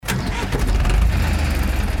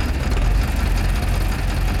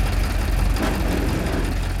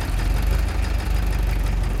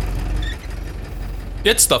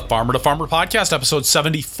It's the Farmer to Farmer podcast, episode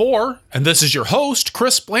 74, and this is your host,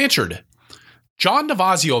 Chris Blanchard. John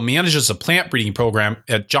Navazio manages a plant breeding program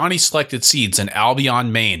at Johnny Selected Seeds in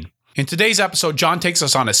Albion, Maine. In today's episode, John takes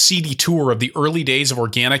us on a seedy tour of the early days of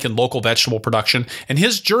organic and local vegetable production and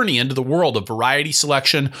his journey into the world of variety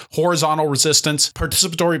selection, horizontal resistance,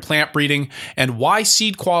 participatory plant breeding, and why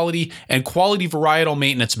seed quality and quality varietal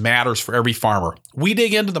maintenance matters for every farmer. We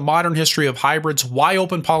dig into the modern history of hybrids, why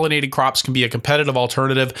open pollinated crops can be a competitive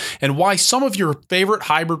alternative, and why some of your favorite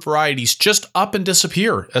hybrid varieties just up and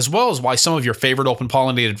disappear, as well as why some of your favorite open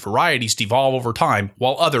pollinated varieties devolve over time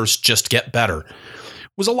while others just get better.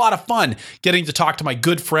 It was a lot of fun getting to talk to my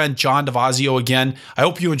good friend John Navazio again. I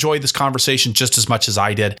hope you enjoyed this conversation just as much as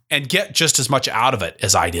I did and get just as much out of it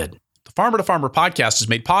as I did. The Farmer to Farmer podcast is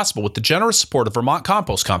made possible with the generous support of Vermont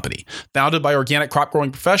Compost Company, founded by organic crop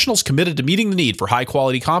growing professionals committed to meeting the need for high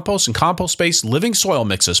quality compost and compost-based living soil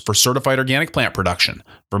mixes for certified organic plant production.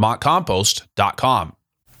 VermontCompost.com.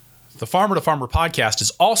 The Farmer to Farmer podcast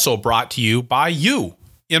is also brought to you by you.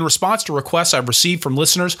 In response to requests I've received from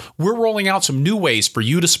listeners, we're rolling out some new ways for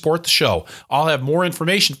you to support the show. I'll have more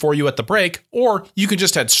information for you at the break, or you can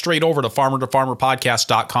just head straight over to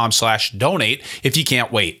farmertofarmerpodcast.com/donate if you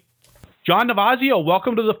can't wait. John Navazio,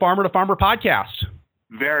 welcome to the Farmer to Farmer podcast.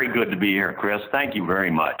 Very good to be here, Chris. Thank you very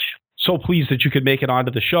much. So pleased that you could make it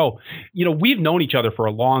onto the show. You know, we've known each other for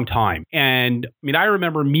a long time. And I mean, I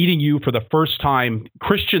remember meeting you for the first time,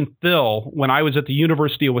 Christian Thill, when I was at the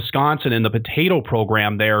University of Wisconsin in the potato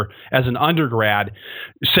program there as an undergrad,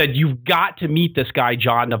 said, "You've got to meet this guy,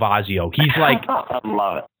 John Navazio. He's like, I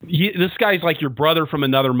love it. This guy's like your brother from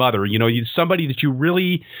another mother. You know, he's somebody that you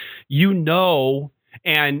really,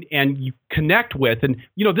 and you connect with." And,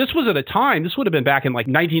 you know, this was at a time, this would have been back in like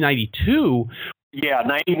 1992. Yeah,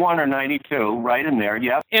 91 or 92, right in there,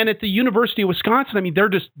 yeah. And at the University of Wisconsin, I mean, there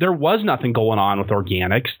was nothing going on with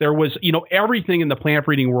organics. There was, you know, everything in the plant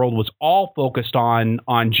breeding world was all focused on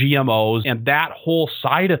GMOs and that whole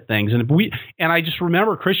side of things. And I just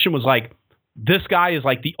remember Christian was like, "This guy is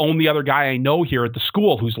like the only other guy I know here at the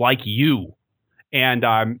school who's like you." And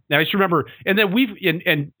I just remember, and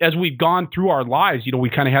then as we've gone through our lives, you know, we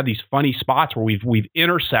kind of had these funny spots where we've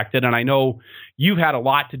intersected. And I know you've had a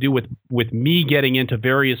lot to do with me getting into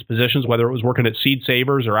various positions, whether it was working at Seed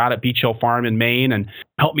Savers or out at Beach Hill Farm in Maine, and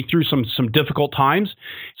helped me through some difficult times.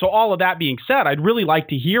 So all of that being said, I'd really like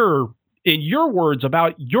to hear in your words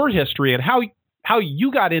about your history and how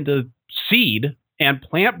you got into seed and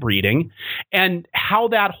plant breeding and how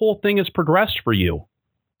that whole thing has progressed for you.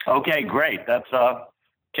 Okay, great. That's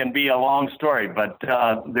can be a long story, but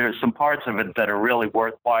there's some parts of it that are really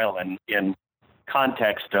worthwhile in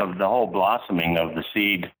context of the whole blossoming of the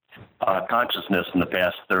seed consciousness in the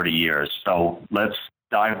past 30 years. So let's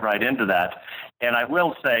dive right into that. And I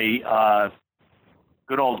will say,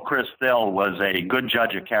 good old Chris Thill was a good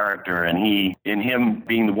judge of character, and in him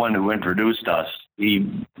being the one who introduced us, he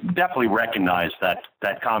definitely recognized that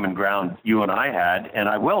common ground you and I had. And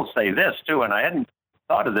I will say this too, and I hadn't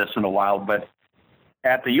thought of this in a while, but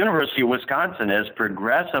at the University of Wisconsin, as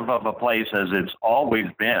progressive of a place as it's always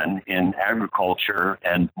been in agriculture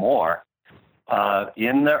and more,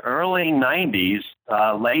 in the early 90s,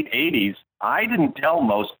 late 80s, I didn't tell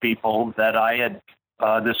most people that I had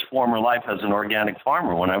this former life as an organic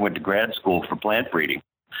farmer when I went to grad school for plant breeding,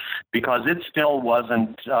 because it still was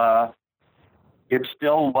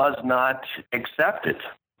not accepted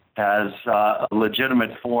as a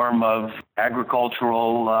legitimate form of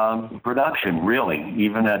agricultural production, really,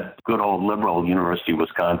 even at good old liberal University of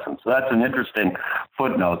Wisconsin. So that's an interesting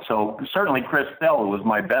footnote. So certainly Chris Thill, who was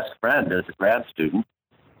my best friend as a grad student,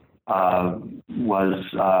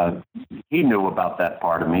 he knew about that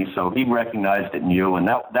part of me, so he recognized it in you. And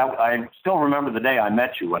that I still remember the day I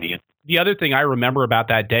met you when he. The other thing I remember about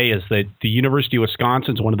that day is that the University of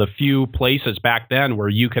Wisconsin is one of the few places back then where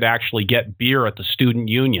you could actually get beer at the student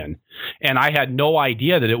union. And I had no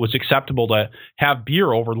idea that it was acceptable to have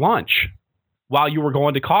beer over lunch while you were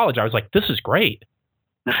going to college. I was like, this is great.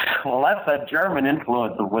 Well, that's a German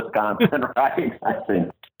influence of Wisconsin, right? I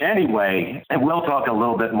think. Anyway, and we'll talk a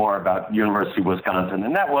little bit more about University of Wisconsin.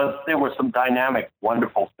 And there were some dynamic,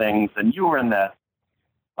 wonderful things. And you were in that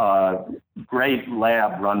great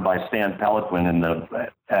lab run by Stan Peliquin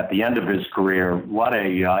at the end of his career. What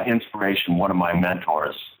a inspiration, one of my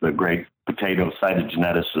mentors, the great potato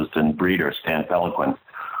cytogeneticist and breeder, Stan Peliquin,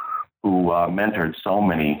 who mentored so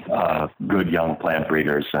many good young plant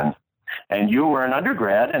breeders. And you were an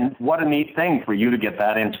undergrad, and what a neat thing for you to get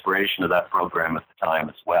that inspiration of that program at the time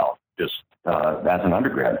as well, just as an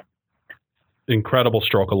undergrad. Incredible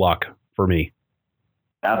stroke of luck for me.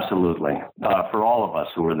 Absolutely. For all of us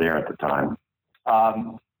who were there at the time.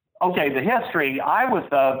 Okay, the history. I'm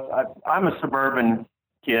a suburban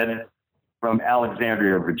kid from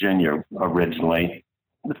Alexandria, Virginia, originally.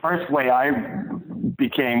 The first way I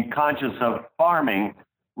became conscious of farming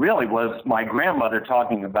really was my grandmother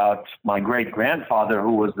talking about my great-grandfather,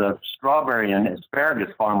 who was a strawberry and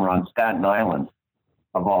asparagus farmer on Staten Island,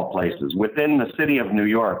 of all places. Within the city of New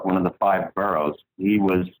York, one of the 5 boroughs, he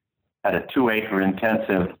had a 2-acre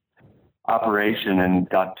intensive operation and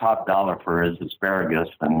got top dollar for his asparagus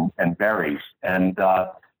and berries. And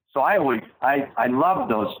so I love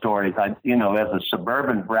those stories. As a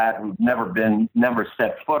suburban brat who'd never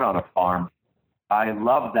set foot on a farm, I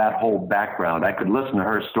love that whole background. I could listen to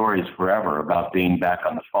her stories forever about being back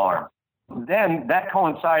on the farm. Then that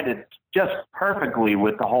coincided just perfectly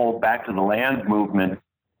with the whole back to the land movement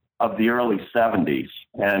of the early 70s.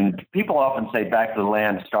 And people often say back to the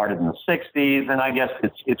land started in the 60s, and I guess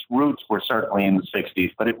its roots were certainly in the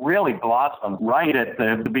 60s, but it really blossomed right at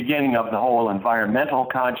the beginning of the whole environmental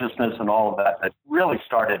consciousness and all of that really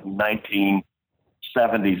started in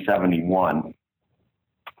 1970, 71.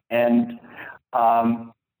 And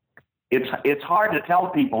it's hard to tell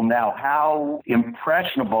people now how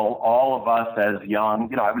impressionable all of us as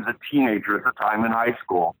young, I was a teenager at the time in high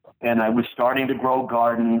school, and I was starting to grow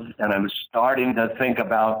gardens, and I was starting to think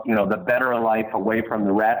about, the better life away from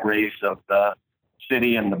the rat race of the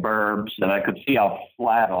city and the burbs, and I could see how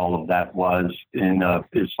flat all of that was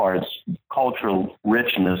as far as cultural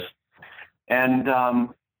richness. And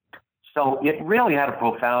so it really had a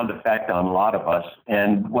profound effect on a lot of us.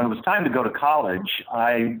 And when it was time to go to college,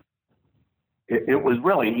 it was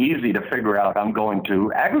really easy to figure out I'm going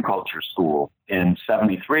to agriculture school in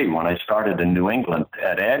 73 when I started in New England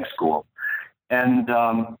at ag school. And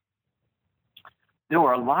there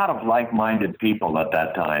were a lot of like-minded people at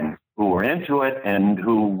that time who were into it and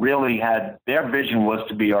who really their vision was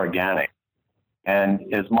to be organic.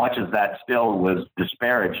 And as much as that still was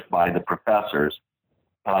disparaged by the professors,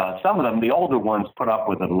 some of them, the older ones, put up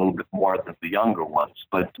with it a little bit more than the younger ones.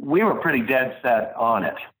 But we were pretty dead set on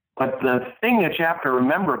it. But the thing that you have to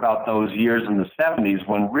remember about those years in the 70s,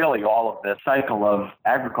 when really all of the cycle of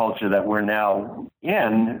agriculture that we're now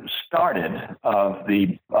in started, of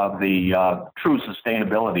the true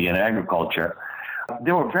sustainability in agriculture,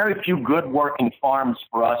 there were very few good working farms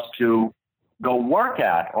for us to go work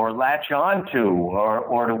at or latch on to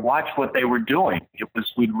or to watch what they were doing.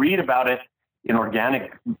 We'd read about it in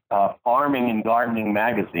Organic Farming and Gardening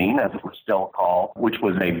magazine, as it was still called, which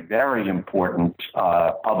was a very important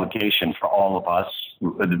publication for all of us.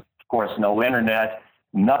 Of course, no internet,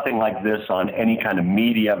 nothing like this on any kind of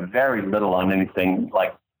media, very little on anything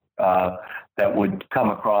like that would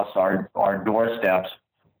come across our doorsteps.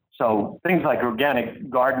 So things like organic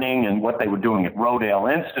gardening and what they were doing at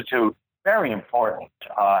Rodale Institute, very important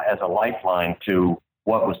as a lifeline to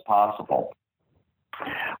what was possible.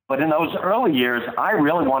 But in those early years, I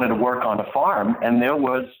really wanted to work on a farm, and there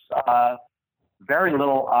was very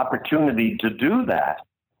little opportunity to do that.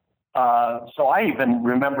 So I even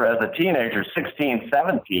remember as a teenager, 16,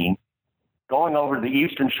 17, going over to the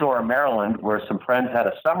Eastern Shore of Maryland where some friends had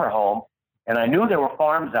a summer home, and I knew there were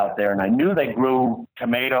farms out there, and I knew they grew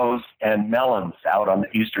tomatoes and melons out on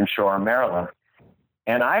the Eastern Shore of Maryland.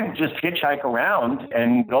 And I would just hitchhike around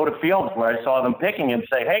and go to fields where I saw them picking and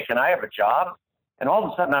say, hey, can I have a job? And all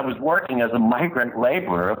of a sudden I was working as a migrant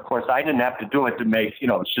laborer. Of course, I didn't have to do it to make, it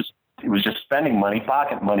was just spending money,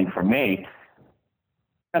 pocket money for me.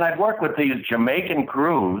 And I'd work with these Jamaican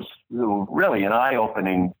crews who really an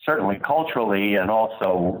eye-opening, certainly culturally, and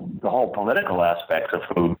also the whole political aspects of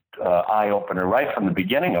food, eye-opener right from the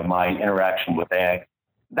beginning of my interaction with ag.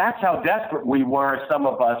 That's how desperate we were, some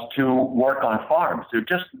of us, to work on farms. There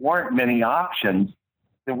just weren't many options.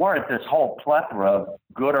 There weren't this whole plethora of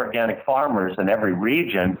good organic farmers in every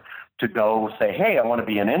region to go say, hey, I want to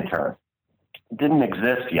be an intern. It didn't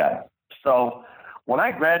exist yet. So when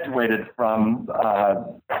I graduated from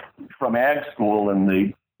ag school in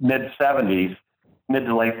the mid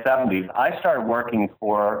to late 70s, I started working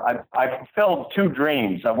I fulfilled 2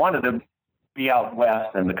 dreams. I wanted to be out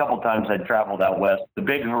west, and a couple of times I traveled out west, the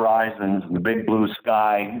big horizons and the big blue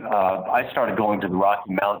sky. I started going to the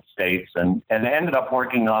Rocky Mountain states and ended up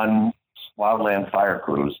working on wildland fire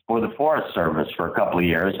crews for the Forest Service for a couple of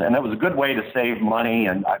years. And it was a good way to save money.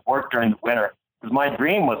 And I worked during the winter because my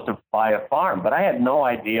dream was to buy a farm, but I had no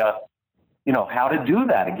idea, how to do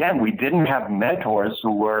that. Again, we didn't have mentors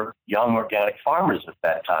who were young organic farmers at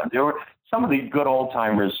that time. There were some of these good old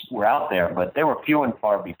timers were out there, but they were few and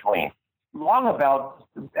far between.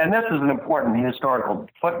 And this is an important historical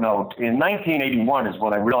footnote, in 1981 is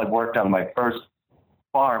when I really worked on my first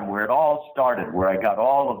farm where it all started, where I got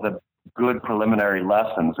all of the good preliminary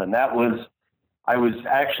lessons. And I was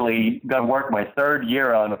actually going to work my third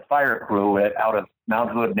year on a fire crew out of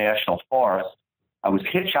Mount Hood National Forest. I was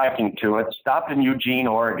hitchhiking to it, stopped in Eugene,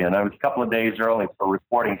 Oregon. I was a couple of days early for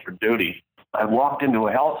reporting for duty. I walked into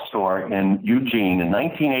a health store in Eugene in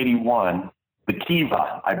 1981, the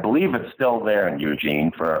Kiva. I believe it's still there in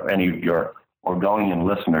Eugene for any of your Oregonian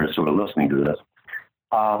listeners who are listening to this.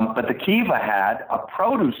 But the Kiva had a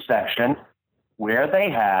produce section where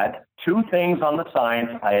they had two things on the signs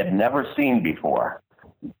I had never seen before.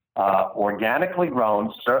 Organically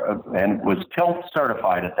grown, and was TILT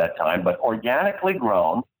certified at that time, but organically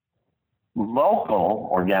grown, local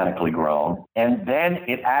organically grown, and then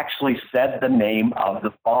it actually said the name of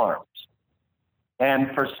the farms.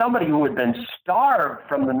 And for somebody who had been starved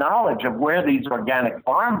from the knowledge of where these organic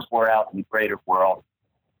farms were out in the greater world,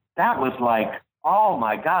 that was like, oh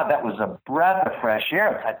my God, that was a breath of fresh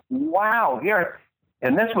air. It's like, wow, here.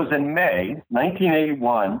 And this was in May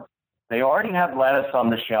 1981. They already had lettuce on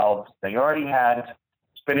the shelves. They already had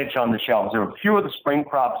spinach on the shelves. There were a few of the spring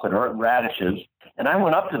crops that are radishes. And I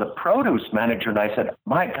went up to the produce manager and I said,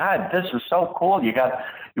 my God, this is so cool.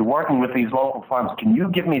 You're working with these local farms. Can you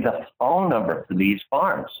give me the phone number for these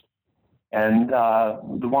farms? And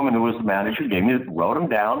the woman who was the manager wrote them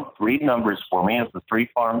down, 3 numbers for me of the 3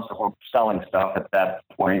 farms that were selling stuff at that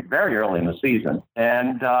point, very early in the season.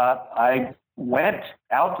 And I went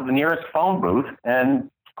out to the nearest phone booth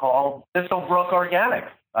and called Thistlebrook Organics.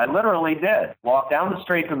 I literally did. Walked down the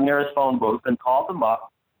street to the nearest phone booth and called them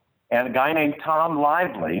up. And a guy named Tom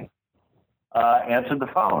Lively answered the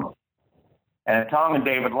phone. And Tom and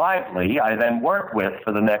David Lively, I then worked with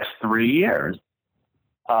for the next 3 years.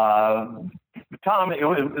 Tom,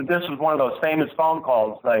 this was one of those famous phone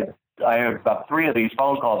calls. I have about 3 of these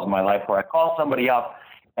phone calls in my life where I call somebody up,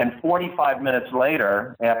 and 45 minutes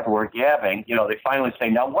later, after we're gabbing, they finally say,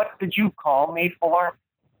 now, what did you call me for?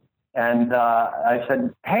 And I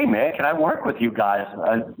said, hey, man, can I work with you guys?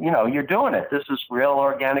 You're doing it. This is real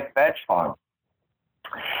organic veg farm.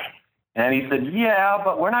 And he said, yeah,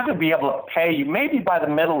 but we're not going to be able to pay you. Maybe by the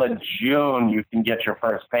middle of June, you can get your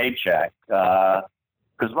first paycheck.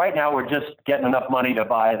 Because right now we're just getting enough money to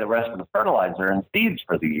buy the rest of the fertilizer and seeds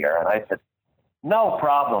for the year. And I said, no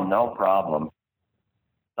problem.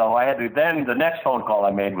 So I had to, then the next phone call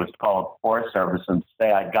I made was to call the Forest Service and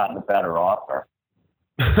say I'd gotten a better offer.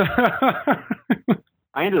 I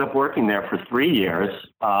ended up working there for 3 years.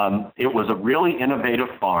 It was a really innovative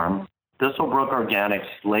farm. Thistlebrook Organics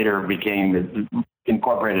later became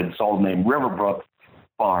incorporated its old name, Riverbrook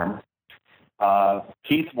Farm.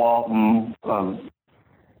 Keith Walton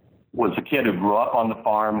was a kid who grew up on the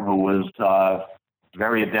farm, who was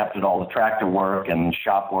very adept at all the tractor work and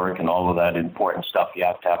shop work and all of that important stuff you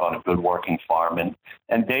have to have on a good working farm.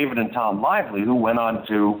 And David and Tom Lively, who went on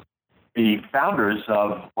to be founders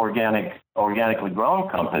of Organically Grown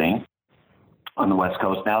Company on the West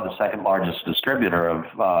Coast, now the second largest distributor of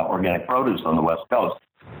organic produce on the West Coast.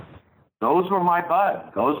 Those were my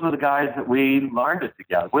buds. Those were the guys that we learned it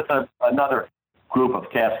together with another group of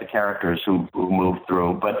cast of characters who moved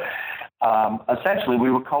through. But essentially,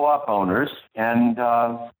 we were co-op owners. And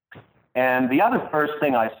the other first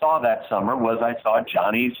thing I saw that summer was I saw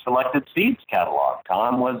Johnny's Selected Seeds catalog.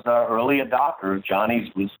 Tom was an early adopter of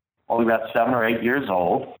Johnny's, was only about 7 or 8 years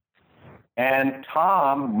old. And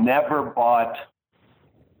Tom never bought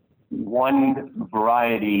one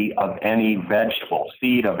variety of any vegetable,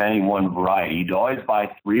 seed of any one variety. He'd always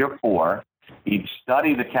buy 3 or 4. He'd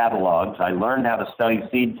study the catalogs. I learned how to study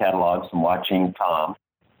seed catalogs from watching Tom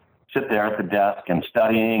sit there at the desk and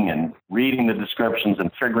studying and reading the descriptions and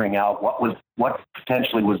figuring out what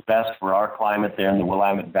potentially was best for our climate there in the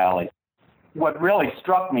Willamette Valley. What really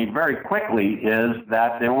struck me very quickly is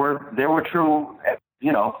that there were true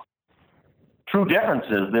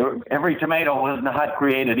differences. Every tomato was not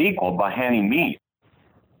created equal by any means.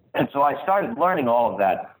 And so I started learning all of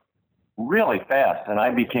that really fast, and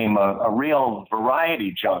I became a real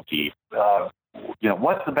variety junkie.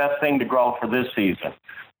 What's the best thing to grow for this season?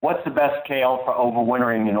 What's the best kale for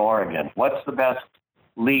overwintering in Oregon? What's the best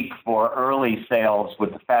leek for early sales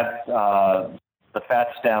with the fat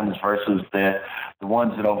stems versus the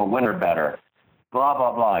ones that overwinter better? Blah,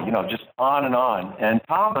 blah, blah, just on and on. And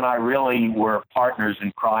Tom and I really were partners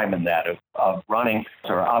in crime in that, of running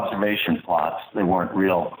sort of observation plots. They weren't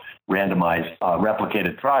real randomized,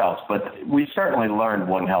 replicated trials, but we certainly learned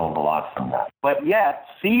one hell of a lot from that. But yet,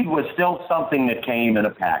 seed was still something that came in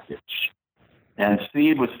a package. And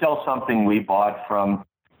seed was still something we bought from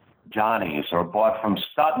Johnny's or bought from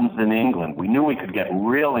Sutton's in England. We knew we could get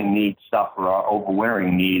really neat stuff for our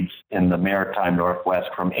overwintering needs in the maritime Northwest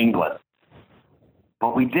from England.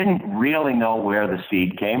 but we didn't really know where the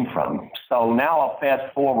seed came from. So now I'll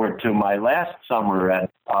fast forward to my last summer at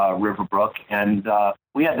Riverbrook, and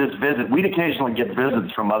we had this visit. We'd occasionally get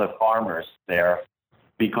visits from other farmers there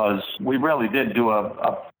because we really did do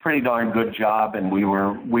a pretty darn good job, and we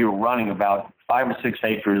were running about 5 or 6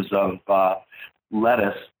 acres of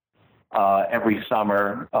lettuce every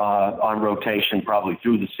summer on rotation, probably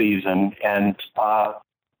through the season, and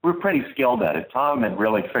we're pretty skilled at it. Tom had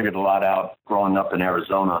really figured a lot out growing up in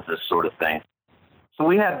Arizona on this sort of thing. So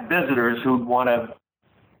we had visitors who'd want to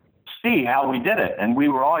see how we did it. And we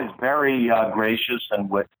were always very gracious and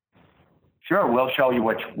would, sure, we'll show you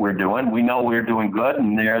what we're doing. We know we're doing good,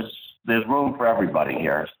 and there's room for everybody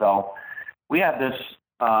here. So we had this,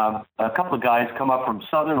 a couple of guys come up from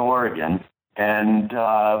Southern Oregon, and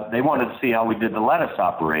they wanted to see how we did the lettuce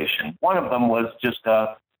operation. One of them was just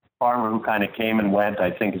a farmer who kind of came and went.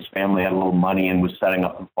 I think his family had a little money and was setting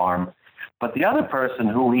up the farm. But the other person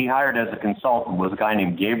who he hired as a consultant was a guy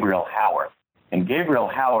named Gabriel Howarth. And Gabriel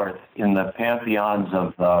Howarth, in the pantheons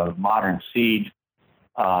of the modern seed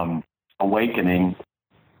awakening,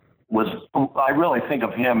 I really think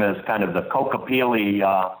of him as kind of the Kokopili,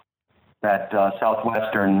 that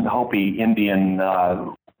southwestern Hopi Indian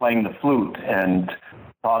playing the flute and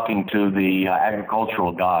talking to the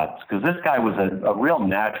agricultural gods, because this guy was a real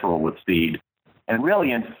natural with seed and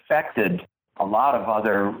really infected a lot of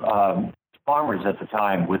other farmers at the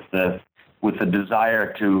time with the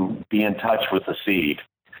desire to be in touch with the seed.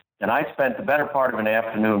 And I spent the better part of an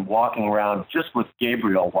afternoon walking around just with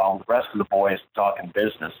Gabriel while the rest of the boys were talking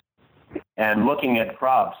business and looking at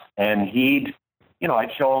crops. And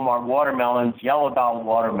I'd show him our watermelons, yellow dot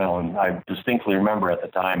watermelon, I distinctly remember at the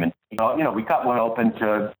time. And, we cut one open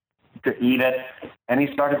to eat it, and he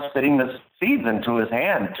started spitting the seeds into his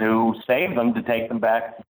hand to save them, to take them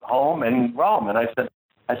back home and grow them. And I said,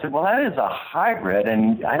 well, that is a hybrid,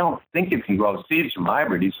 and I don't think you can grow seeds from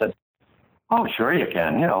hybrid. He said, oh, sure you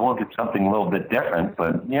can. We'll get something a little bit different,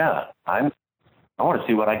 but yeah, I want to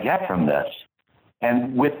see what I get from this.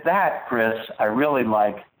 And with that, Chris, I really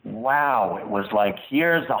wow, it was like,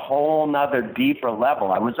 here's a whole nother deeper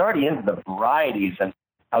level. I was already into the varieties and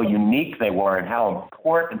how unique they were and how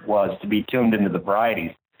important it was to be tuned into the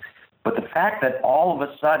varieties. But the fact that all of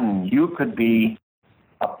a sudden you could be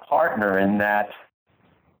a partner in that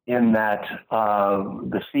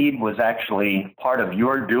the seed was actually part of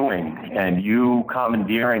your doing, and you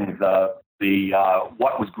commandeering the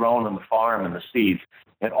what was grown on the farm and the seeds.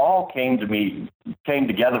 It all came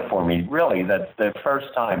together for me, really, that the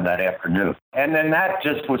first time that afternoon. And then that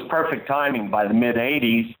just was perfect timing by the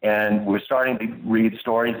mid-'80s, and we're starting to read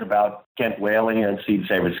stories about Kent Whaley and Seed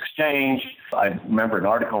Savers Exchange. I remember an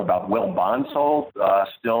article about Will Bonsall,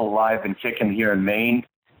 still alive and kicking here in Maine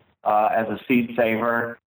as a seed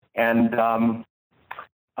saver. And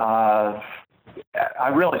I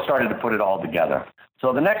really started to put it all together.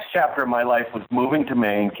 So the next chapter of my life was moving to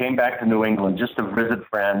Maine, came back to New England just to visit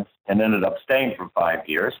friends, and ended up staying for 5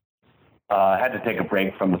 years. Had to take a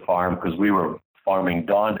break from the farm because we were farming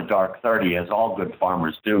dawn to dark 30, as all good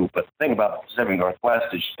farmers do. But the thing about the Pacific Northwest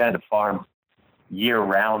is you tend to farm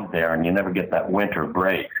year-round there, and you never get that winter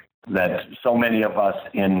break that so many of us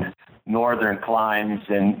in northern climes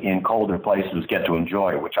in colder places get to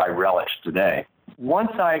enjoy, which I relish today.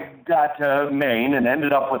 Once I got to Maine and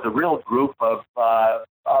ended up with a real group of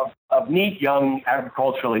neat, young,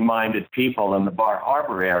 agriculturally minded people in the Bar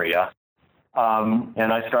Harbor area,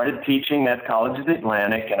 and I started teaching at College of the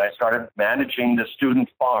Atlantic, and I started managing the student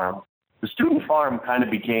farm. The student farm kind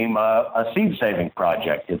of became a seed-saving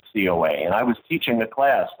project at COA, and I was teaching a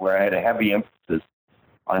class where I had a heavy emphasis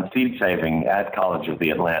on seed saving at College of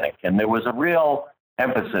the Atlantic, and there was a real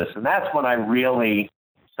emphasis, and that's when I really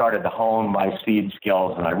started to hone my seed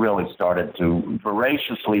skills, and I really started to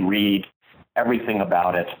voraciously read everything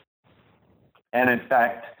about it. And in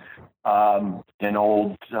fact, an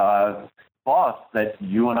old boss that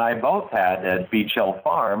you and I both had at Beach Hill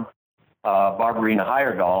Farm, Barbarina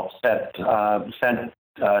Heyerdahl, sent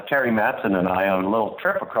Terry Matson and I on a little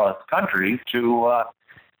trip across the country to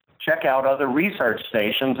check out other research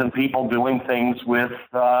stations and people doing things with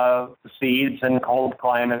seeds and cold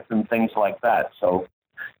climates and things like that. So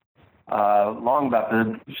long about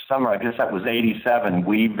the summer, I guess that was 87,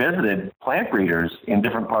 we visited plant breeders in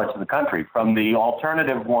different parts of the country, from the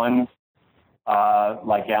alternative ones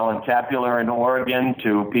like Alan Tapuler in Oregon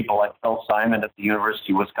to people like Phil Simon at the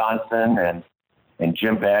University of Wisconsin and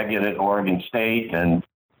Jim Baggett at Oregon State, and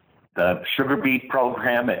the sugar beet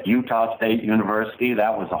program at Utah State University.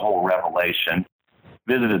 That was a whole revelation.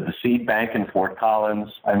 Visited the seed bank in Fort Collins.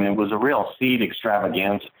 I mean, it was a real seed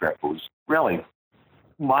extravaganza trip. It was really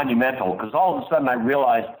monumental because all of a sudden I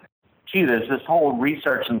realized, gee, there's this whole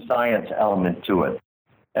research and science element to it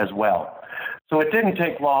as well. So it didn't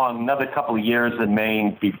take long, another couple of years in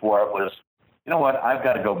Maine before it was, you know what, I've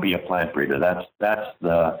got to go be a plant breeder. That's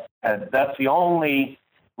the only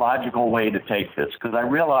logical way to take this, because I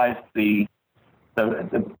realized the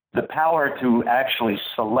power to actually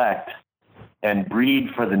select and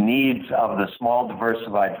breed for the needs of the small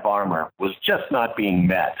diversified farmer was just not being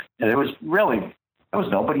met. And there was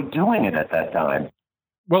nobody doing it at that time.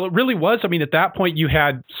 Well, it really was. I mean, at that point you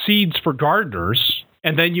had seeds for gardeners,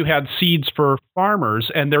 and then you had seeds for farmers,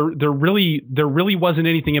 and there really wasn't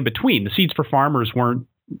anything in between. The seeds for farmers weren't,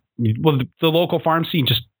 well, the local farm scene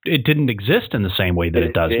it didn't exist in the same way that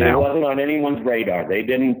it does now. It wasn't on anyone's radar. They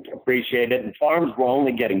didn't appreciate it, and farms were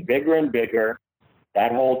only getting bigger and bigger,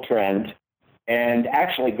 that whole trend. And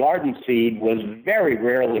actually, garden seed was very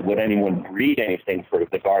rarely would anyone breed anything for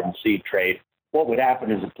the garden seed trade. What would happen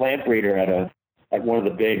is a plant breeder at one of the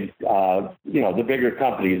big, the bigger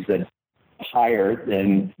companies that hire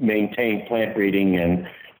and maintain plant breeding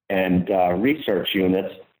and research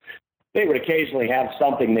units, they would occasionally have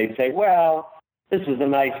something. They'd say, well, this is a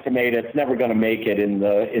nice tomato. It's never going to make it in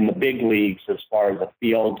the big leagues as far as a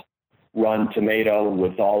field-run tomato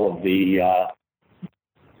with all of the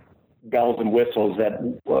bells and whistles that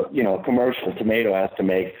a commercial tomato has to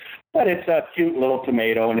make. But it's a cute little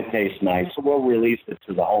tomato and it tastes nice. So we'll release it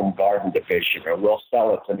to the home garden division, or we'll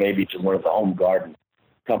sell it to one of the home garden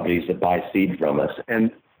companies that buy seed from us.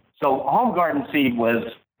 And so home garden seed was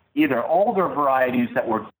either older varieties that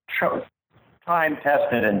were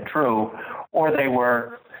time-tested and true, or they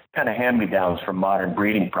were kind of hand-me-downs from modern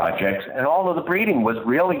breeding projects. And all of the breeding was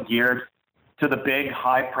really geared to the big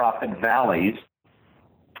high-profit valleys,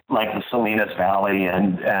 like the Salinas Valley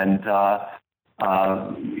and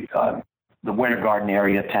the Winter Garden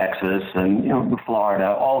area, Texas, and Florida,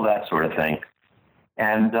 all that sort of thing.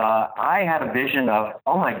 And I had a vision of,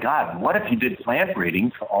 oh my God, what if you did plant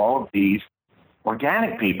breeding for all of these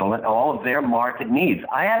organic people and all of their market needs?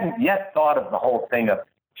 I hadn't yet thought of the whole thing of,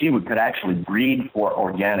 gee, we could actually breed for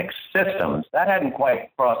organic systems. That hadn't quite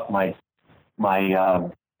crossed my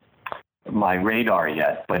radar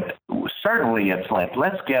yet. But certainly it's like,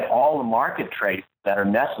 let's get all the market traits that are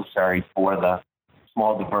necessary for the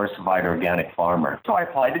small diversified organic farmer. So I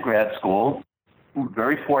applied to grad school.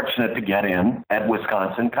 Very fortunate to get in at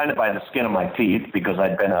Wisconsin, kind of by the skin of my teeth, because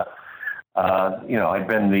I'd been as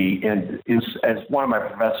one of my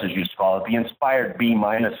professors used to call it, the inspired B-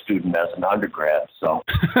 student as an undergrad. So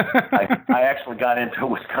I actually got into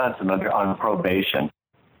Wisconsin on probation.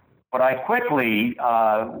 But I quickly,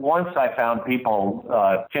 once I found people,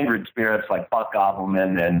 kindred spirits like Buck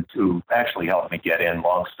Gobbleman, and who actually helped me get in,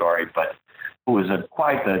 long story, but who was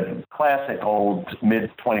quite the classic old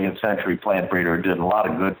mid-20th century plant breeder who did a lot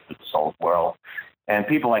of good for the soul world. And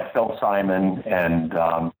people like Phil Simon and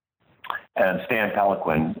Stan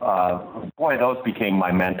Peliquin, boy, those became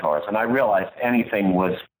my mentors. And I realized anything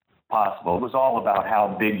was possible. It was all about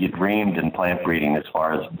how big you dreamed in plant breeding as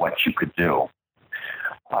far as what you could do.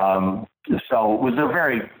 So it was a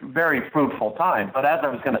very, very fruitful time. But as I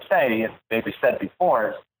was going to say, maybe said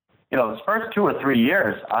before, those first 2 or 3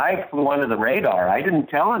 years, I flew under the radar. I didn't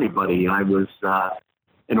tell anybody I was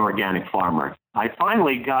an organic farmer. I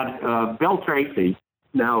finally got Bill Tracy,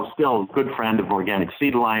 now still a good friend of Organic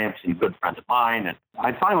Seed Alliance and a good friend of mine. And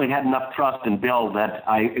I finally had enough trust in Bill that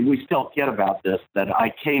we still kid about this, that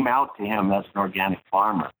I came out to him as an organic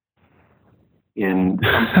farmer in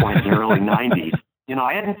some point in the early 90s.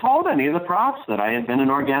 I hadn't told any of the profs that I had been an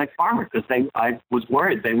organic farmer because I was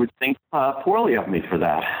worried they would think poorly of me for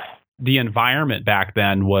that. The environment back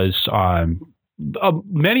then was,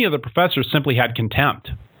 many of the professors simply had contempt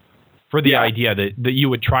for the idea that you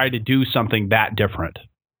would try to do something that different.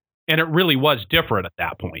 And it really was different at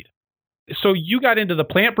that point. So you got into the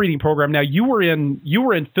plant breeding program. Now you were in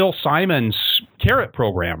Phil Simon's carrot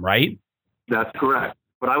program, right? That's correct.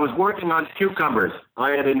 But I was working on cucumbers.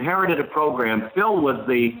 I had inherited a program. Phil was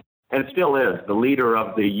and still is, the leader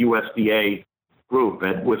of the USDA group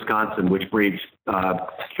at Wisconsin, which breeds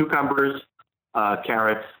cucumbers,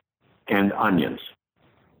 carrots, and onions.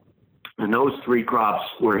 And those 3 crops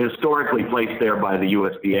were historically placed there by the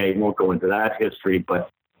USDA. Won't go into that history,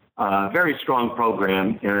 but very strong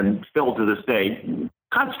program. And Phil, to this day,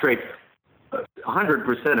 concentrates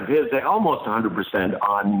 100% of his, almost 100%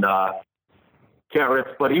 on carrots,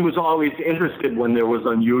 but he was always interested when there was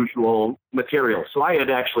unusual material. So I had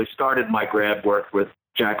actually started my grad work with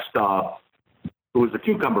Jack Staub, who was a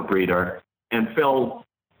cucumber breeder, and Phil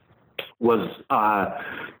was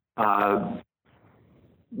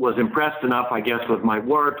was impressed enough, I guess, with my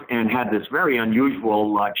work and had this very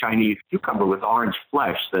unusual Chinese cucumber with orange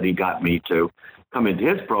flesh that he got me to come into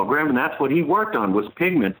his program. And that's what he worked on, was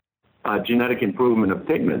pigment, genetic improvement of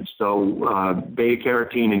pigments. So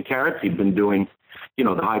beta-carotene in carrots, he'd been doing,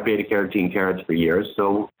 the high beta-carotene carrots for years.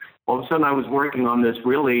 So all of a sudden I was working on this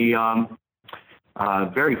really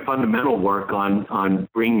very fundamental work on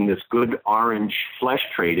bringing this good orange flesh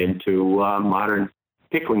trait into modern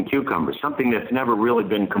pickling cucumbers, something that's never really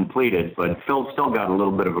been completed, but Phil still got a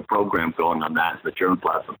little bit of a program going on that. The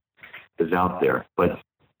germplasm is out there. But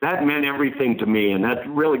that meant everything to me, and that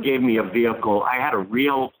really gave me a vehicle. I had a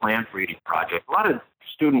real plant breeding project. A lot of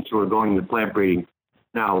students who are going to plant breeding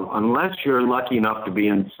now, unless you're lucky enough to be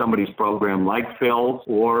in somebody's program like Phil's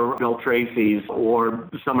or Bill Tracy's or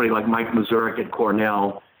somebody like Mike Mazurek at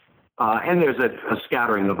Cornell, and there's a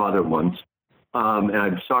scattering of other ones. And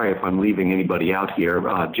I'm sorry if I'm leaving anybody out here.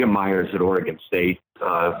 Jim Myers at Oregon State,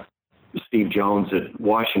 Steve Jones at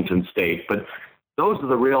Washington State. But those are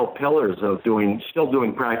the real pillars of still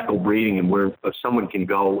doing practical breeding, and where someone can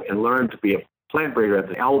go and learn to be a plant breeder at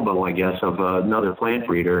the elbow, I guess, of another plant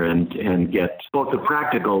breeder, and get both the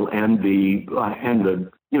practical and the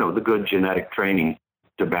good genetic training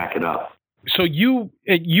to back it up. So you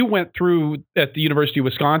went through at the University of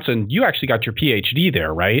Wisconsin. You actually got your PhD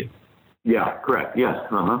there, right? Yeah, correct. Yes.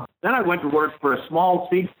 Then I went to work for a small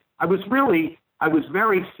seed. I was very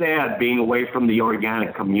sad being away from the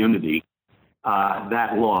organic community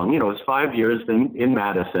that long. It was 5 years in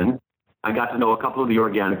Madison. I got to know a couple of the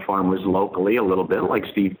organic farmers locally a little bit, like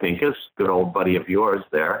Steve Pincus, good old buddy of yours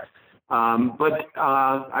there. But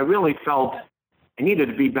I really felt I needed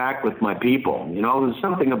to be back with my people. There was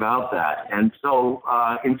something about that. And so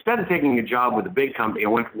instead of taking a job with a big company, I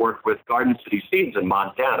went to work with Garden City Seeds in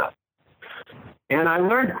Montana. And I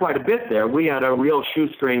learned quite a bit there. We had a real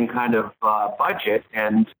shoestring kind of budget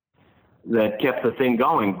and that kept the thing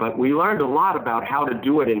going. But we learned a lot about how to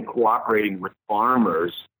do it in cooperating with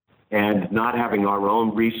farmers and not having our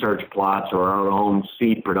own research plots or our own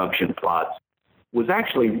seed production plots. Was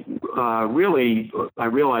actually really, I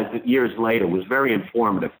realized that years later, was very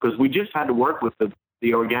informative, because we just had to work with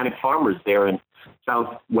the organic farmers there in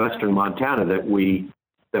southwestern Montana that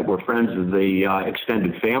were friends of the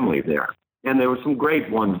extended family there. And there were some great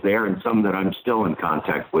ones there and some that I'm still in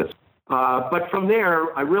contact with. But from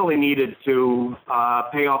there, I really needed to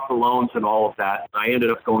pay off the loans and all of that. I ended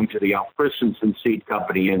up going to the Alf Christensen Seed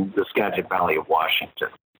Company in the Skagit Valley of Washington.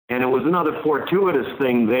 And it was another fortuitous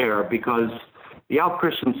thing there, because the Alf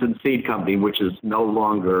Christensen Seed Company, which is no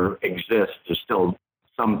longer exists, there's still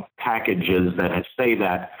some packages that say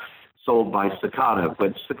that, sold by Sakata,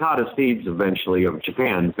 but Sakata Seeds of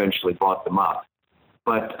Japan eventually bought them up.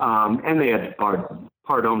 But and they had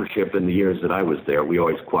part ownership in the years that I was there. We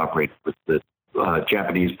always cooperated with the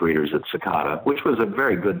Japanese breeders at Sakata, which was a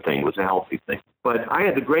very good thing. It was a healthy thing. But I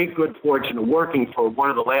had the great good fortune of working for one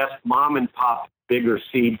of the last mom and pop bigger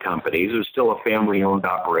seed companies. It was still a family-owned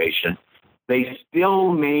operation. They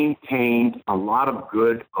still maintained a lot of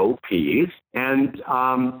good OPs, and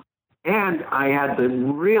I had the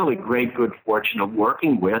really great good fortune of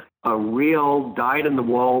working with a real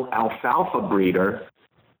dyed-in-the-wool alfalfa breeder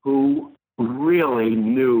who really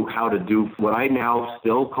knew how to do what I now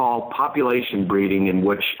still call population breeding, in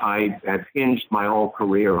which I have hinged my whole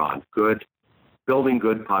career on, building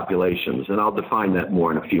good populations. And I'll define that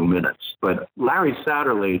more in a few minutes. But Larry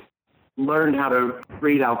Satterley learned how to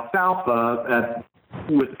breed alfalfa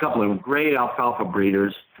with a couple of great alfalfa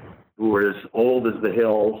breeders who were as old as the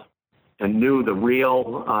hills and knew the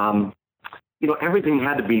real, everything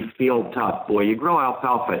had to be field tough. Boy, you grow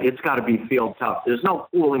alfalfa, it's got to be field tough. There's no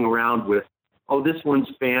fooling around with, this one's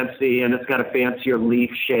fancy and it's got a fancier leaf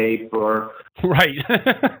shape or... Right.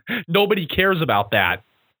 Nobody cares about that.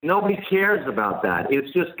 Nobody cares about that. It's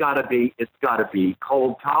just got to be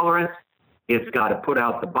cold tolerant. It's got to put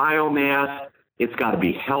out the biomass. It's got to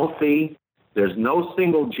be healthy. There's no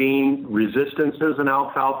single gene resistances in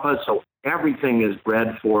alfalfa, so everything is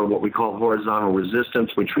bred for what we call horizontal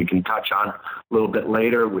resistance, which we can touch on a little bit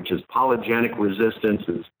later, which is polygenic resistance.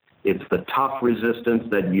 It's the tough resistance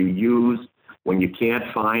that you use when you can't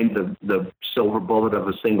find the silver bullet of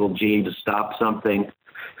a single gene to stop something.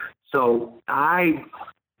 So Larry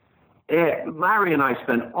and I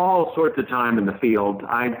spent all sorts of time in the field.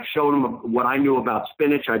 I showed him what I knew about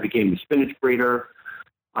spinach. I became a spinach breeder,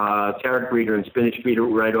 carrot breeder and spinach breeder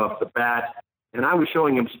right off the bat. And I was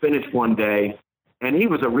showing him spinach one day, and he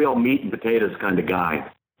was a real meat and potatoes kind of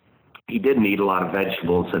guy. He didn't eat a lot of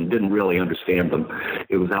vegetables and didn't really understand them.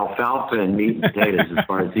 It was alfalfa and meat and potatoes as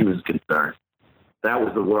far as he was concerned. That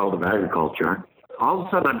was the world of agriculture. all of a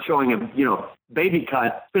sudden I'm showing him, baby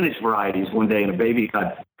cut spinach varieties one day in a baby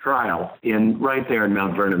cut trial right there in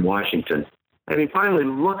Mount Vernon, Washington. And he finally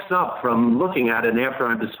looks up from looking at it, and after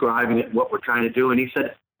I'm describing it, what we're trying to do, and he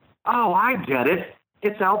said, "Oh, I get it.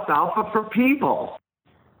 It's alfalfa for people."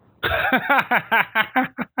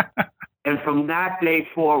 And from that day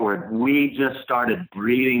forward, we just started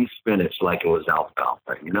breeding spinach like it was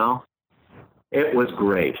alfalfa, It was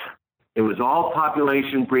great. It was all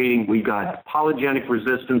population breeding. We got polygenic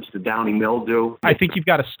resistance to downy mildew. I think you've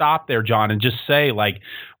got to stop there, John, and just say,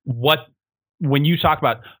 when you talk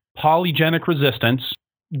about polygenic resistance,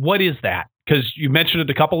 what is that? Because you mentioned it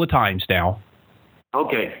a couple of times now.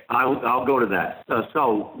 Okay, I'll go to that.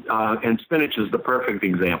 And spinach is the perfect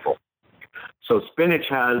example. So spinach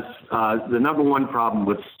has the number one problem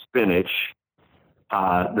with spinach,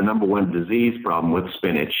 the number one disease problem with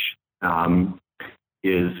spinach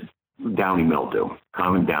is downy mildew,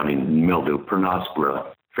 common downy mildew,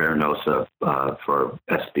 Peronospora farinosa for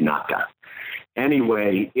espinaca.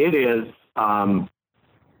 Anyway, it is,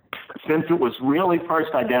 since it was really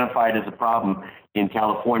first identified as a problem in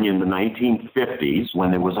California in the 1950s,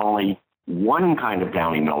 when there was only one kind of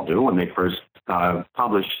downy mildew, when they first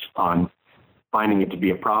published on finding it to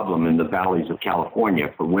be a problem in the valleys of California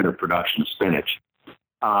for winter production of spinach.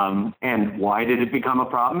 And why did it become a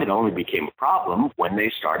problem? It only became a problem when they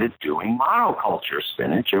started doing monoculture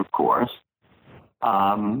spinach, of course.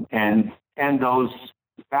 And those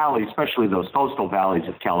valleys, especially those coastal valleys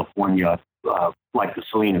of California, like the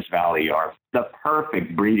Salinas Valley, are the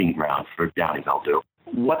perfect breeding ground for downy mildew.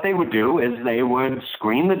 What they would do is they would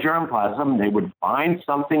screen the germplasm. They would find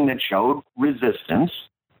something that showed resistance,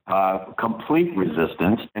 complete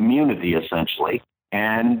resistance, immunity essentially,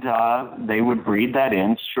 and they would breed that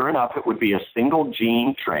in. Sure enough, it would be a single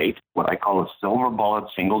gene trait, what I call a silver bullet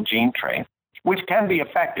single gene trait, which can be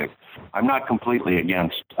effective. I'm not completely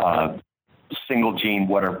against single gene,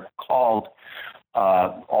 what are called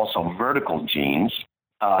also vertical genes.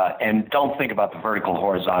 And don't think about the vertical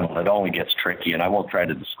horizontal. It only gets tricky, and I won't try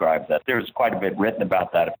to describe that. There's quite a bit written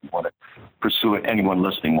about that if you want to pursue it. Anyone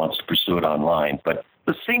listening wants to pursue it online. But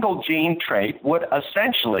the single gene trait would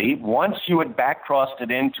essentially, once you had backcrossed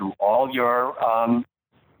it into all your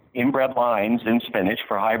inbred lines in spinach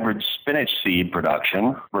for hybrid spinach seed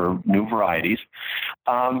production for new varieties,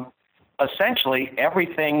 essentially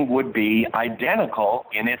everything would be identical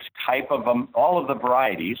in its type of all of the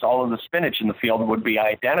varieties, all of the spinach in the field would be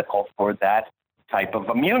identical for that type of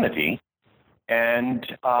immunity. And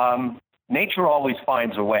nature always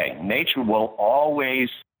finds a way. Nature will always,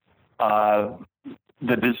 the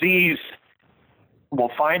disease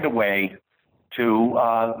will find a way to,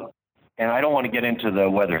 and I don't want to get into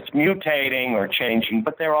whether it's mutating or changing,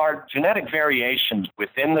 but there are genetic variations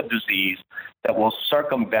within the disease that will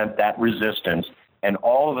circumvent that resistance, and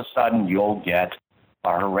all of a sudden you'll get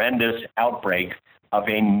a horrendous outbreak of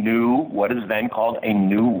a new, what is then called a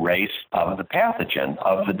new race of the pathogen,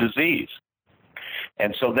 of the disease.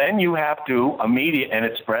 And so then you have to and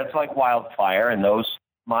it spreads like wildfire in those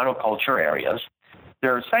monoculture areas.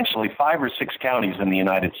 There are essentially 5 or 6 counties in the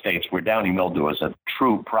United States where downy mildew is a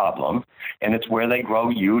true problem, and it's where they grow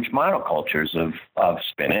huge monocultures of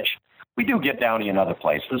spinach. We do get downy in other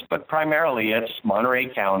places, but primarily it's Monterey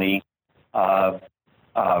County,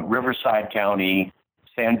 Riverside County,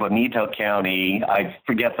 San Benito County, I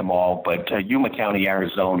forget them all, but Yuma County,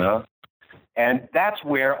 Arizona. And that's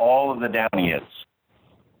where all of the downy is,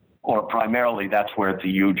 or primarily that's where it's a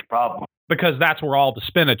huge problem. Because that's where all the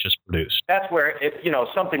spinach is produced. That's where,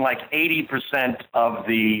 something like 80% of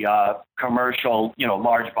the commercial,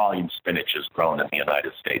 large volume spinach is grown in the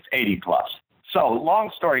United States, 80 plus. So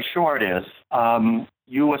long story short is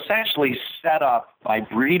you essentially set up by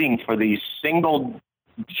breeding for these single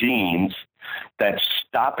genes that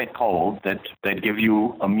stop it cold, that give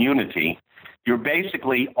you immunity. You're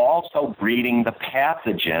basically also breeding the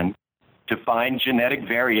pathogen to find genetic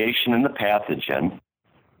variation in the pathogen.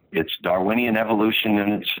 It's Darwinian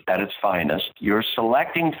evolution at its finest. You're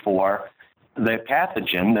selecting for the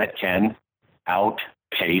pathogen that can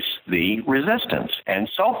outpace the resistance. And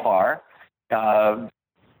so far,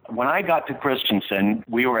 when I got to Christensen,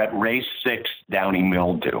 we were at race 6 downy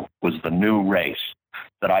mildew, was the new race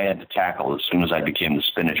that I had to tackle as soon as I became the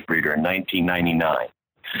spinach breeder in 1999.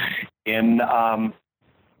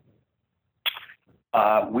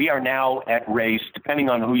 We are now at race, depending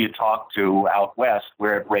on who you talk to out west,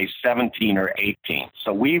 we're at race 17 or 18.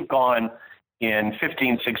 So we've gone in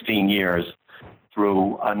 15, 16 years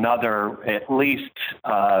through another at least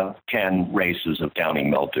 10 races of downy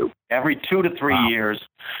mildew. Every 2 to 3 years,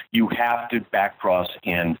 you have to backcross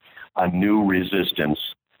in a new resistance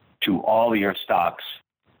to all your stocks.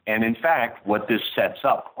 And in fact, what this sets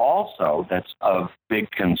up also that's of big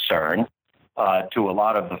concern to a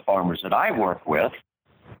lot of the farmers that I work with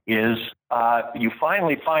is you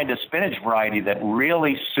finally find a spinach variety that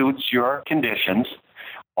really suits your conditions.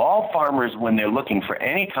 All farmers, when they're looking for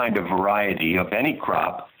any kind of variety of any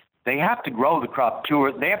crop, they have to grow the crop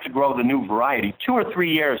they have to grow the new variety 2 or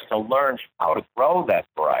 3 years to learn how to grow that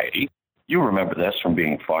variety. You remember this from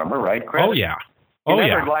being a farmer, right, Chris? Oh, yeah. You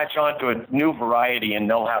never latch onto a new variety and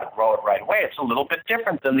know how to grow it right away. It's a little bit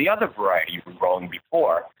different than the other variety you were growing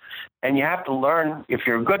before. And you have to learn, if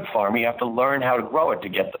you're a good farmer, you have to learn how to grow it to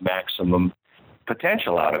get the maximum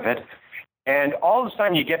potential out of it. And all of a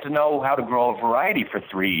sudden you get to know how to grow a variety for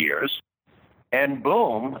 3 years, and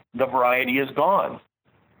boom, the variety is gone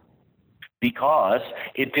because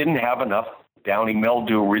it didn't have enough downy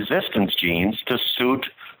mildew resistance genes to suit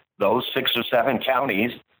those 6 or 7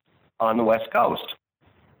 counties on the West Coast.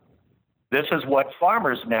 This is what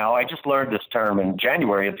farmers now, I just learned this term in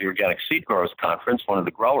January at the Organic Seed Growers Conference. One of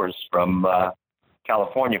the growers from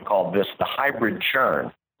California called this the hybrid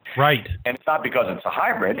churn. Right. And it's not because it's a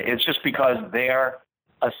hybrid, it's just because they're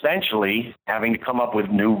essentially having to come up with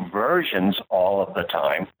new versions all of the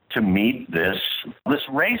time to meet this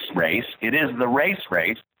race. It is the race.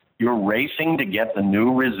 You're racing to get the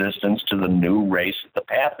new resistance to the new race of the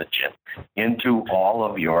pathogen into all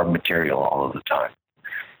of your material all of the time.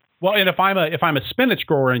 Well, and if I'm a spinach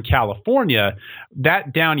grower in California,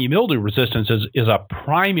 that downy mildew resistance is a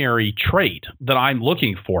primary trait that I'm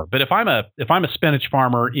looking for. But if I'm a spinach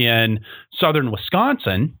farmer in southern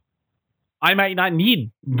Wisconsin, I might not need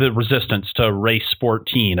the resistance to race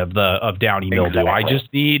 14 of downy mildew. Exactly. I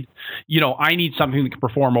just need, I need something that can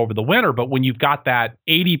perform over the winter. But when you've got that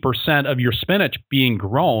 80% of your spinach being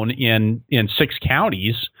grown in 6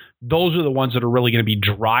 counties, those are the ones that are really going to be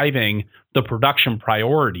driving the production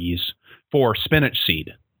priorities for spinach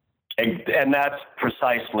seed. And that's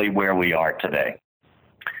precisely where we are today.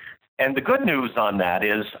 And the good news on that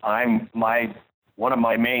is one of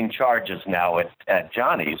my main charges now at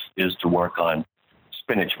Johnny's is to work on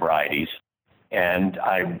spinach varieties. And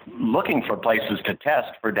I'm looking for places to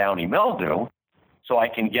test for downy mildew so I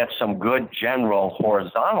can get some good general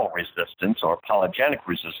horizontal resistance or polygenic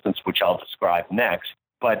resistance, which I'll describe next.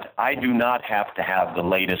 But I do not have to have the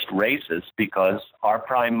latest races because our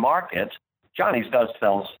prime market, Johnny's does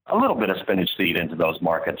sell a little bit of spinach seed into those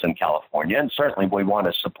markets in California. And certainly we want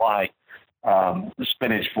to supply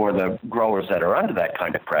spinach for the growers that are under that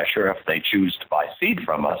kind of pressure if they choose to buy seed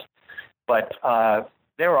from us. But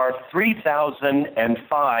there are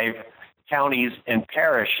 3,005 counties and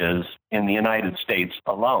parishes in the United States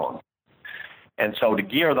alone. And so to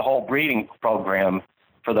gear the whole breeding program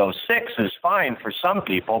for those 6 is fine for some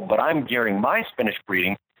people, but I'm gearing my spinach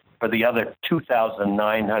breeding for the other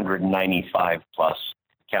 2,995 plus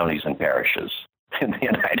counties and parishes in the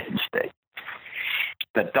United States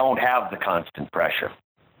that don't have the constant pressure.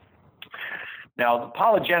 Now, the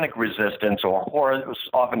polygenic resistance, or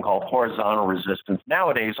often called horizontal resistance,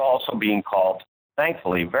 nowadays also being called,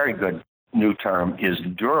 thankfully, very good new term, is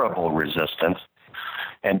durable resistance.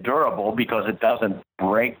 And durable because it doesn't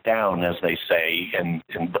break down, as they say in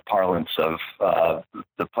the parlance of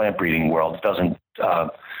the plant breeding world. It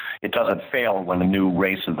doesn't fail when a new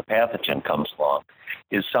race of the pathogen comes along.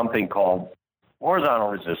 Is something called horizontal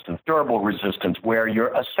resistance, durable resistance, where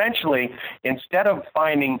you're essentially, instead of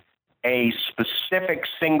finding a specific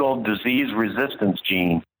single disease resistance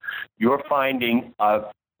gene, you're finding a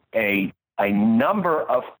number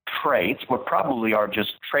of traits, what probably are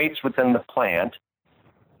just traits within the plant,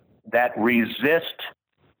 that resist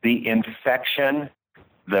the infection,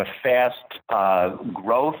 the fast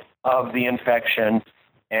growth of the infection,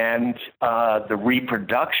 and the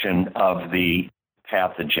reproduction of the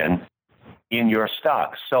pathogen in your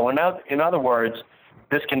stock. So in other words,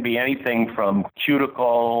 this can be anything from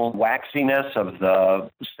cuticle waxiness of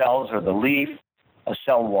the cells or the leaf, a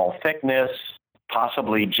cell wall thickness,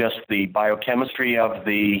 possibly just the biochemistry of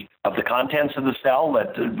the contents of the cell.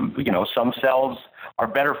 That some cells are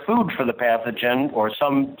better food for the pathogen, or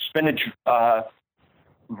some spinach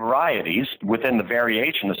varieties within the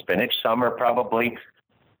variation of spinach. Some are probably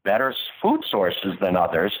better food sources than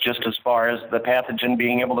others, just as far as the pathogen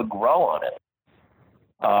being able to grow on it.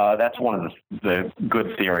 That's one of the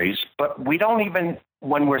good theories. But we don't even,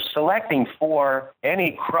 when we're selecting for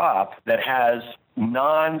any crop that has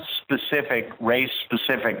non-specific,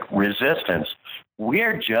 race-specific resistance,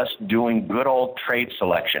 we're just doing good old trait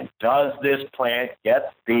selection. Does this plant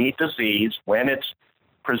get the disease when it's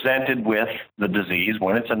presented with the disease,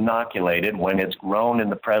 when it's inoculated, when it's grown in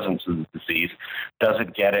the presence of the disease, does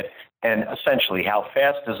it get it? And essentially, how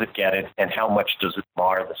fast does it get it? And how much does it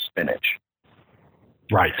mar the spinach?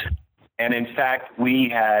 Right. And in fact, we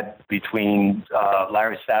had, between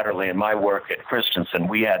Larry Satterley and my work at Christensen,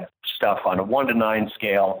 we had stuff on a 1 to 9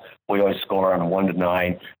 scale. We always score on a 1 to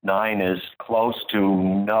 9. 9 is close to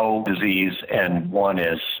no disease, and 1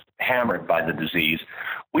 is hammered by the disease.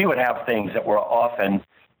 We would have things that were often,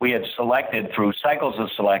 we had selected through cycles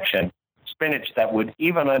of selection, spinach that would,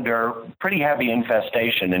 even under pretty heavy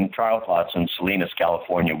infestation in trial plots in Salinas,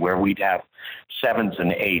 California, where we'd have 7s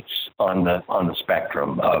and 8s on the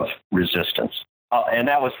spectrum of resistance. And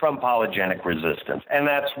that was from polygenic resistance. And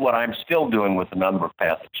that's what I'm still doing with a number of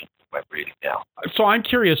pathogens by breeding now. So I'm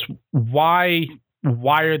curious, why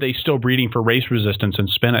are they still breeding for race resistance in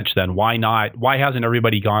spinach then? Why not? Why hasn't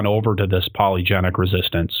everybody gone over to this polygenic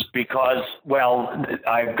resistance? Because, well,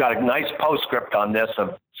 I've got a nice postscript on this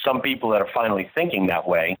of some people that are finally thinking that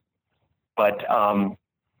way. But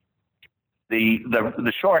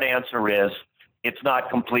the short answer is it's not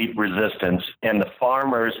complete resistance. And the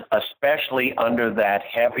farmers, especially under that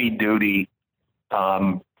heavy-duty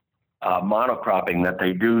monocropping that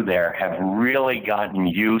they do there, have really gotten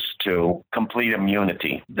used to complete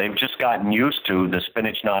immunity. They've just gotten used to the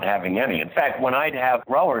spinach not having any. In fact, when I'd have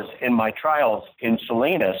growers in my trials in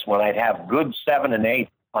Salinas, when I'd have good 7 and 8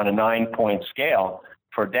 on a 9-point scale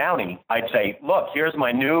for downy, I'd say, look, here's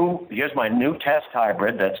my new test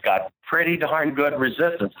hybrid that's got pretty darn good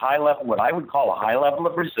resistance, high level, what I would call a high level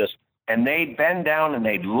of resistance. And they'd bend down and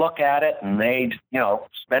they'd look at it and they'd,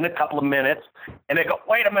 spend a couple of minutes and they'd go,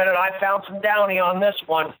 wait a minute, I found some downy on this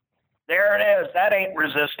one. There it is. That ain't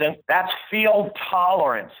resistant. That's field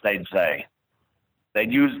tolerance, they'd say.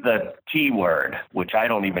 They'd use the T word, which I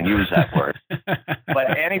don't even use that word.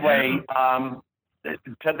 But anyway,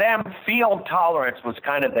 to them, field tolerance was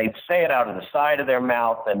kind of, they'd say it out of the side of their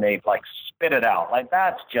mouth and they'd like spit it out. Like,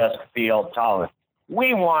 that's just field tolerance.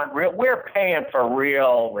 We're paying for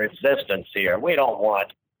real resistance here. We don't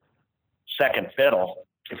want second fiddle.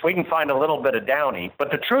 If we can find a little bit of downy. But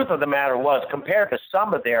the truth of the matter was, compared to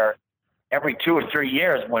some of their every 2 or 3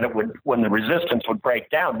 years when the resistance would break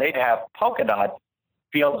down, they'd have polka dot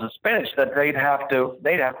fields of spinach that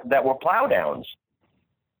that were plow downs.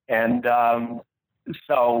 And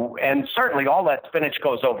and certainly all that spinach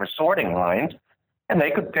goes over sorting lines, and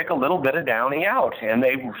they could pick a little bit of downy out and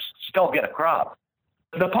they still get a crop.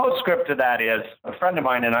 The postscript to that is a friend of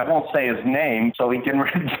mine, and I won't say his name so he can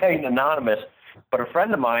remain anonymous, but a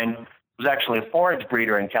friend of mine who's actually a forage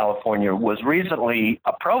breeder in California was recently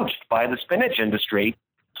approached by the spinach industry,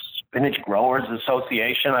 Spinach Growers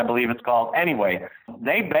Association, I believe it's called. Anyway,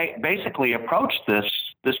 they basically approached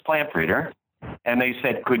this plant breeder, and they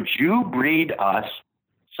said, could you breed us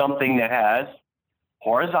something that has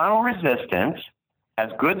horizontal resistance,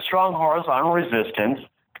 has good, strong horizontal resistance,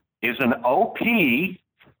 is an OP,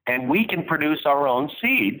 and we can produce our own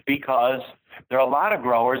seed, because there are a lot of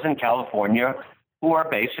growers in California who are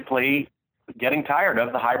basically getting tired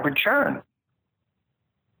of the hybrid churn.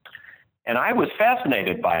 And I was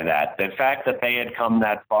fascinated by that, the fact that they had come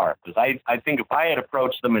that far. Because I think if I had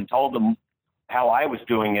approached them and told them how I was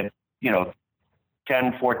doing it,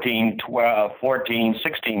 10, 14, 12, 14,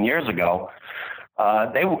 16 years ago,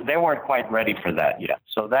 they weren't quite ready for that yet.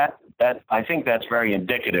 So that I think that's very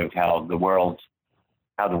indicative how the world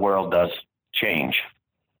does change.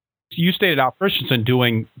 You stated Al Christensen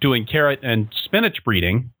doing carrot and spinach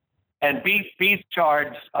breeding, and beef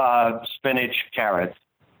chard, spinach, carrots.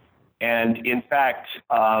 And in fact,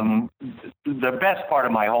 the best part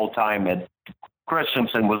of my whole time at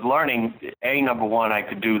Christensen was learning, number one, I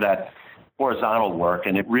could do that horizontal work,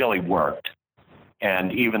 and it really worked.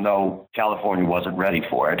 And even though California wasn't ready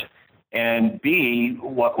for it. And B,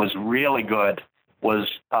 what was really good was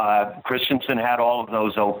Christensen had all of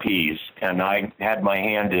those OPs, and I had my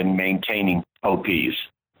hand in maintaining OPs.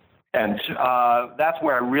 And that's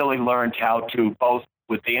where I really learned how to, both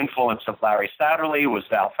with the influence of Larry Satterley, who was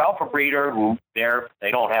the alfalfa breeder, who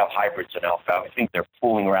they don't have hybrids in alfalfa. I think they're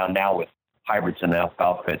fooling around now with hybrids in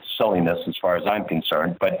alfalfa. It's silliness as far as I'm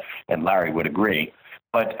concerned, and Larry would agree.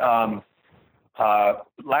 But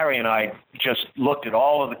Larry and I just looked at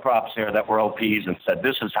all of the crops there that were OPs and said,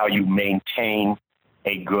 this is how you maintain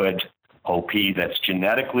a good OP that's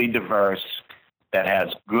genetically diverse, that has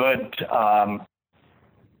good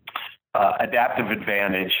adaptive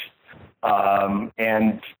advantage,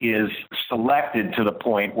 and is selected to the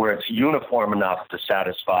point where it's uniform enough to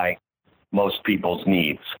satisfy most people's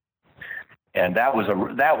needs. And that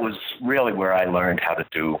was really where I learned how to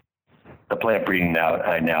do the plant breeding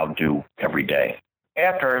I now do every day.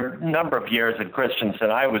 after a number of years at Christensen,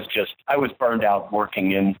 I was burned out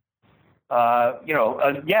working in, the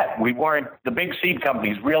big seed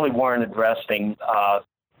companies really were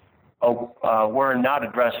not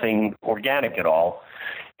addressing organic at all.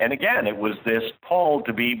 And again, it was this pull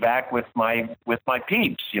to be back with my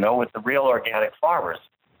peeps, with the real organic farmers.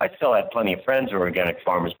 I still had plenty of friends who were organic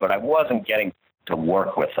farmers, but I wasn't getting to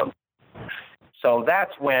work with them. So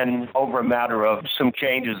that's when, over a matter of some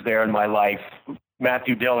changes there in my life,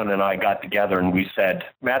 Matthew Dillon and I got together and we said,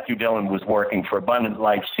 Matthew Dillon was working for Abundant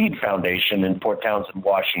Life Seed Foundation in Port Townsend,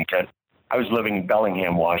 Washington. I was living in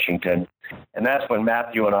Bellingham, Washington. And that's when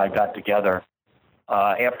Matthew and I got together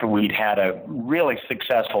after we'd had a really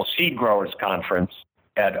successful seed growers conference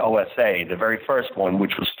at OSA, the very first one,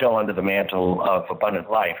 which was still under the mantle of Abundant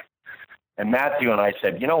Life. And Matthew and I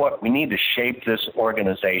said, you know what, we need to shape this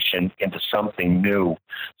organization into something new,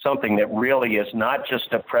 something that really is not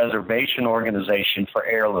just a preservation organization for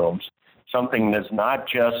heirlooms, something that's not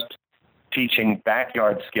just teaching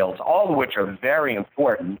backyard skills, all of which are very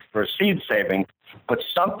important for seed saving, but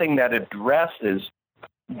something that addresses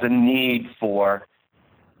the need for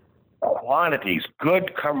quantities,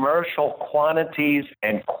 good commercial quantities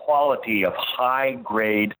and quality of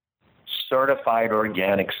high-grade certified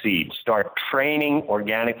organic seed. Start training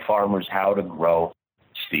organic farmers how to grow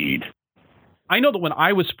seed. I know that when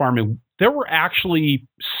I was farming, there were actually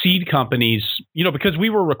seed companies, because we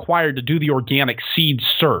were required to do the organic seed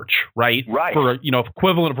search, right? Right. For,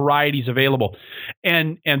 equivalent varieties available.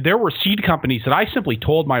 And there were seed companies that I simply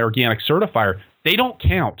told my organic certifier, they don't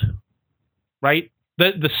count, right?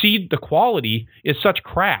 The seed, the quality is such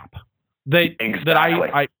crap that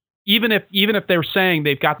I even if they're saying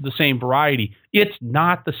they've got the same variety, it's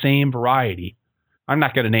not the same variety. I'm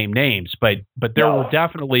not going to name names, but there were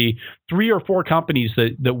definitely 3 or 4 companies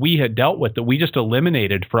that we had dealt with that we just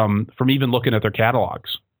eliminated from even looking at their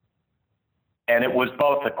catalogs. And it was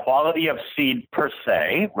both the quality of seed per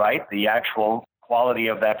se, right? The actual quality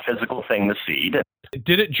of that physical thing, the seed.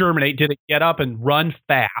 Did it germinate? Did it get up and run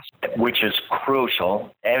fast? Which is crucial.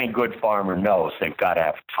 Any good farmer knows they've got to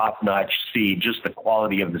have top-notch seed, just the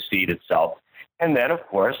quality of the seed itself. And then, of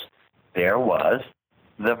course, there was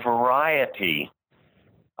the variety,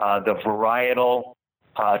 the varietal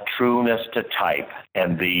trueness to type,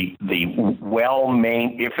 and the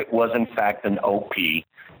well-maintained, if it was in fact an OP,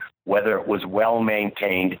 whether it was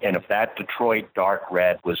well-maintained, and if that Detroit dark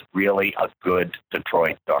red was really a good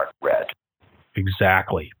Detroit dark red.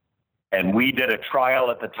 Exactly. And we did a trial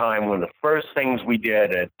at the time. One of the first things we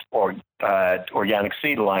did at Organic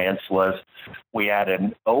Seed Alliance was we had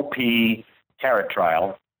an OP carrot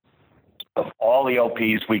trial of all the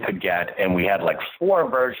OPs we could get, and we had like 4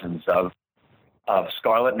 versions of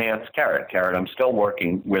Scarlet Nance carrot I'm still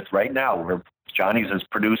working with right now. Johnny's is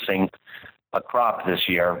producing a crop this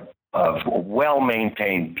year of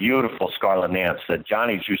well-maintained, beautiful Scarlet Nance that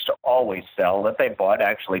Johnny's used to always sell, that they bought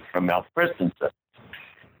actually from Mount Christensen.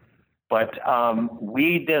 But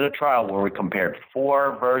we did a trial where we compared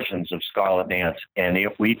 4 versions of Scarlet Nance, and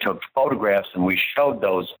if we took photographs and we showed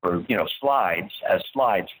those for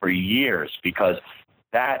slides for years, because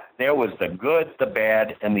that there was the good, the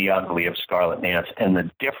bad, and the ugly of Scarlet Nance, and the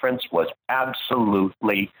difference was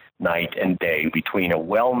absolutely night and day between a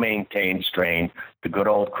well-maintained strain, the good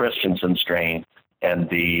old Christensen strain, and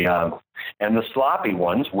the sloppy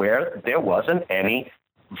ones where there wasn't any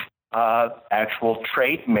actual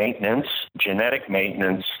trait maintenance, genetic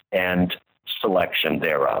maintenance, and selection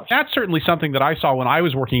thereof. That's certainly something that I saw when I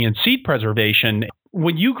was working in seed preservation.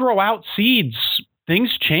 When you grow out seeds,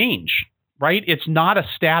 things change, right? It's not a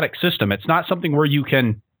static system. It's not something where you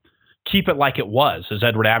can keep it like it was, as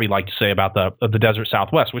Edward Abbey liked to say about the desert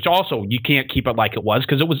Southwest, which also you can't keep it like it was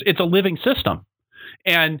because it's a living system.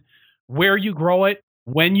 And where you grow it,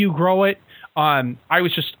 when you grow it, I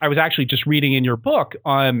was actually just reading in your book,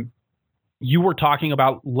 you were talking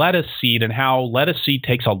about lettuce seed and how lettuce seed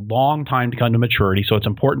takes a long time to come to maturity, so it's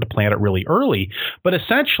important to plant it really early. But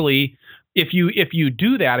essentially, if you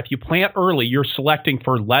do that, if you plant early, you're selecting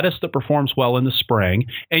for lettuce that performs well in the spring,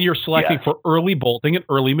 and you're selecting for early bolting and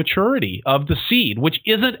early maturity of the seed, which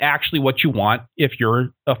isn't actually what you want if you're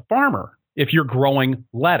a farmer, if you're growing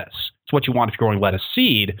lettuce. It's what you want if you're growing lettuce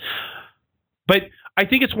seed. But I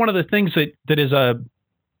think it's one of the things that is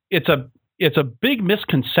it's a big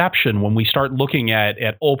misconception when we start looking at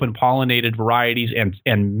open pollinated varieties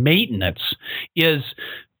and maintenance, is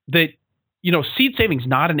that seed saving is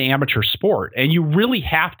not an amateur sport, and you really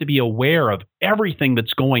have to be aware of everything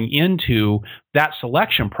that's going into that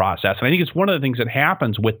selection process. And I think it's one of the things that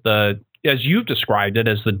happens with the as you've described it,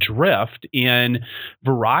 as the drift in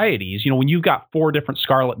varieties. When you've got 4 different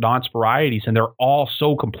Scarlet Nonce varieties and they're all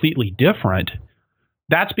so completely different,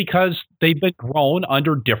 that's because they've been grown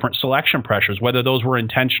under different selection pressures, whether those were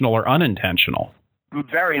intentional or unintentional.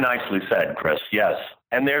 Very nicely said, Chris. Yes.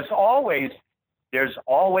 And there's always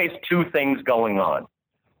 2 things going on.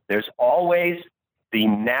 There's always the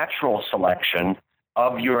natural selection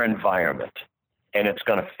of your environment, and it's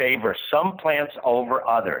going to favor some plants over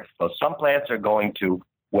others. So some plants are going to,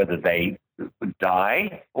 whether they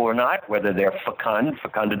die or not, whether they're fecund.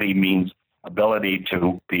 Fecundity means ability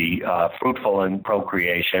to be fruitful in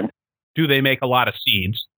procreation. Do they make a lot of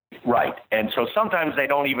seeds? Right. And so sometimes they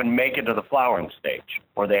don't even make it to the flowering stage,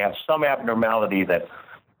 or they have some abnormality that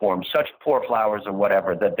forms such poor flowers or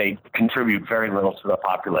whatever that they contribute very little to the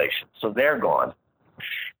population. So they're gone.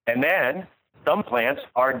 And then some plants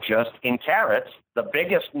are just in carrots, the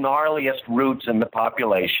biggest, gnarliest roots in the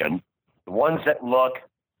population, the ones that look,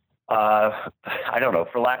 I don't know,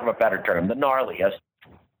 for lack of a better term, the gnarliest,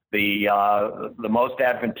 the most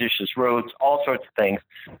adventitious roots, all sorts of things.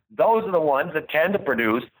 Those are the ones that tend to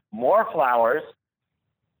produce more flowers,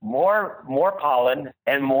 more pollen,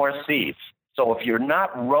 and more seeds. So if you're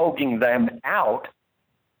not roguing them out,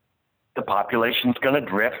 the population's going to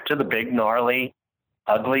drift to the big, gnarly,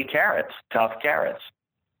 ugly carrots, tough carrots.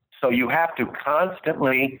 So you have to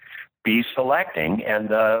constantly be selecting. And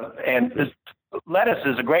this lettuce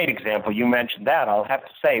is a great example. You mentioned that. I'll have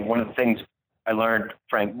to say one of the things I learned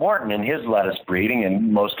Frank Morton in his lettuce breeding,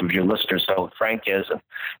 and most of your listeners know who Frank is, and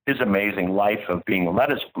his amazing life of being a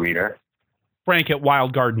lettuce breeder. Frank at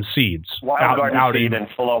Wild Garden Seeds. Wild Garden Seed in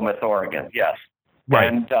Philomath, Oregon, yes.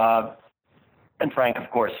 Right. And Frank, of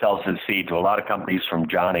course, sells his seed to a lot of companies, from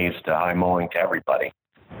Johnny's to High Mowing to everybody.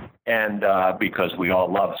 And because we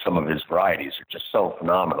all love some of his varieties, are just so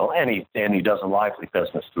phenomenal. And he does a lively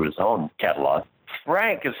business through his own catalog.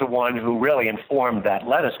 Frank is the one who really informed that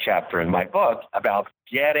lettuce chapter in my book about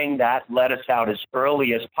getting that lettuce out as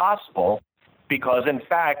early as possible, because, in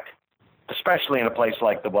fact, especially in a place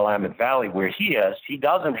like the Willamette Valley where he is, he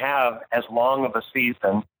doesn't have as long of a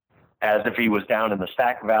season as if he was down in the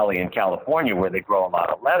Sac Valley in California, where they grow a lot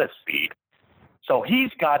of lettuce seed. So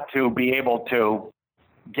he's got to be able to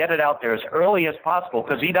get it out there as early as possible,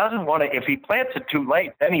 because he doesn't want to, if he plants it too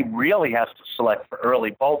late, then he really has to select for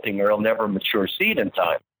early bolting, or he'll never mature seed in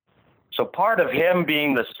time. So part of him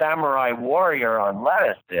being the samurai warrior on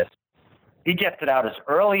lettuce is he gets it out as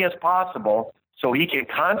early as possible so he can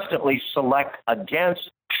constantly select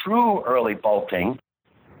against true early bolting.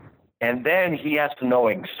 And then he has to know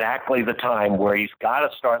exactly the time where he's got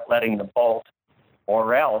to start letting the bolt,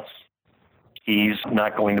 or else he's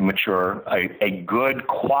not going to mature a good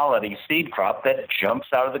quality seed crop that jumps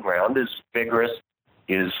out of the ground, is vigorous,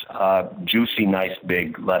 is juicy, nice,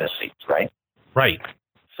 big lettuce seeds, right? Right.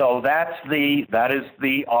 So that is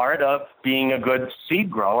the art of being a good seed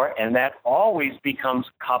grower, and that always becomes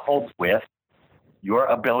coupled with your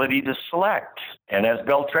ability to select. And as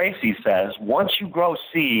Bill Tracy says, once you grow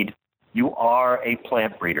seed, you are a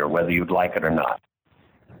plant breeder, whether you'd like it or not,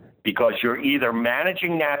 because you're either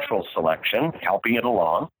managing natural selection, helping it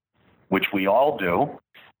along, which we all do,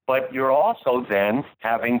 but you're also then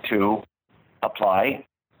having to apply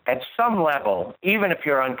at some level, even if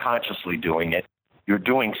you're unconsciously doing it, you're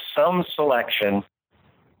doing some selection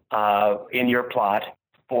in your plot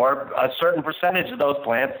for a certain percentage of those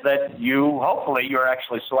plants that hopefully you're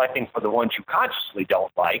actually selecting for the ones you consciously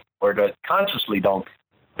don't like, or that consciously don't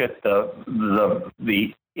fit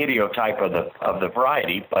the idiotype of the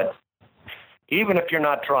variety. But even if you're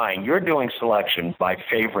not trying, you're doing selection by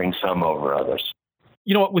favoring some over others.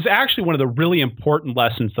 It was actually one of the really important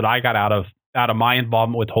lessons that I got out of my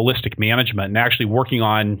involvement with holistic management, and actually working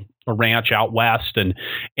on a ranch out west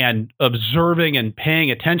and observing and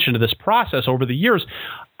paying attention to this process over the years.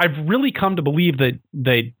 I've really come to believe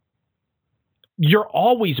that you're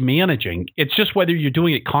always managing. It's just whether you're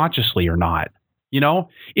doing it consciously or not.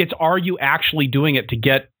 It's, are you actually doing it to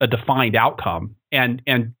get a defined outcome and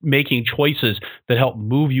making choices that help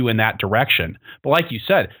move you in that direction? But like you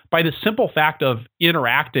said, by the simple fact of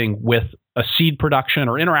interacting with a seed production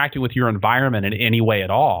or interacting with your environment in any way at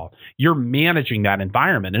all, you're managing that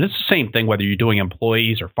environment. And it's the same thing whether you're doing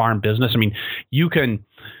employees or farm business. I mean, you can,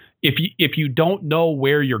 if you don't know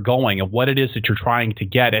where you're going and what it is that you're trying to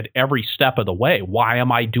get at every step of the way, why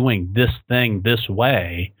am I doing this thing this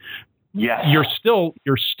way? Yes.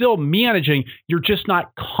 You're still managing. You're just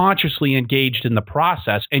not consciously engaged in the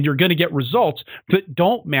process, and you're going to get results that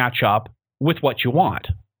don't match up with what you want.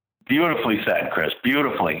 Beautifully said, Chris.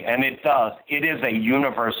 Beautifully. And it does. It is a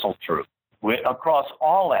universal truth across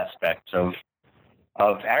all aspects of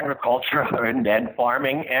of agriculture and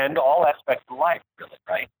farming and all aspects of life, really,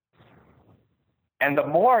 right? And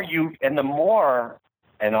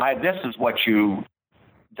this is what you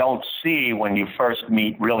don't see when you first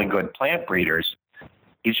meet really good plant breeders,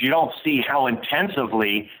 is you don't see how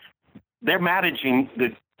intensively they're managing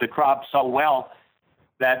the crop so well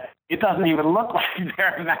that it doesn't even look like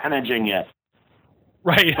they're managing it.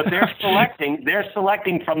 Right. But they're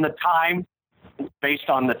selecting from the time, based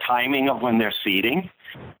on the timing of when they're seeding,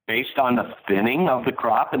 based on the thinning of the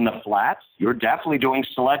crop and the flats. You're definitely doing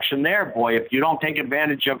selection there, boy. If you don't take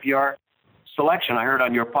advantage of your selection, I heard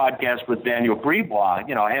on your podcast with Daniel Brebois,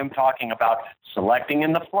 him talking about selecting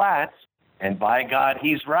in the flats, and by God,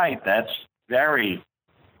 he's right. That's very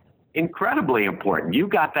incredibly important. You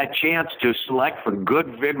got that chance to select for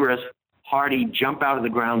good, vigorous, hardy, jump out of the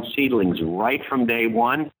ground seedlings right from day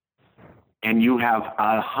one. And you have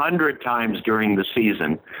 100 times during the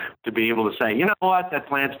season to be able to say, you know what, that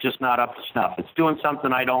plant's just not up to snuff. It's doing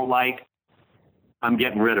something I don't like. I'm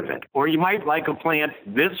getting rid of it. Or you might like a plant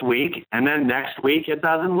this week, and then next week it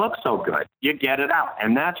doesn't look so good. You get it out.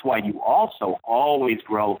 And that's why you also always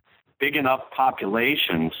grow big enough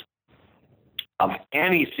populations of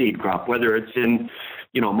any seed crop, whether it's in,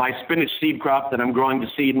 my spinach seed crop that I'm growing to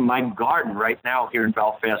seed in my garden right now here in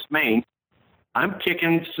Belfast, Maine. I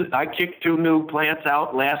kicked 2 new plants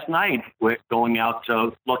out last night with going out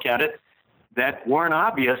to look at it that weren't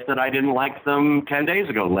obvious that I didn't like them 10 days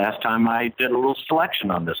ago, last time I did a little selection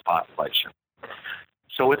on this population.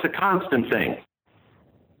 So it's a constant thing.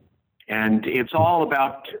 And it's all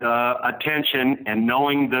about attention and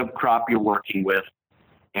knowing the crop you're working with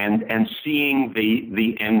and seeing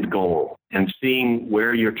the end goal and seeing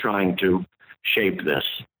where you're trying to shape this.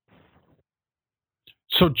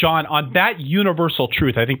 So, John, on that universal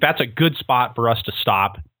truth, I think that's a good spot for us to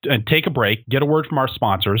stop and take a break, get a word from our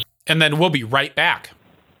sponsors. And then we'll be right back.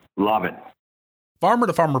 Love it. Farmer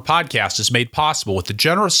to Farmer podcast is made possible with the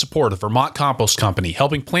generous support of Vermont Compost Company,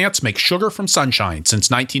 helping plants make sugar from sunshine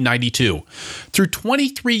since 1992. Through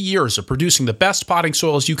 23 years of producing the best potting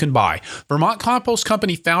soils you can buy, Vermont Compost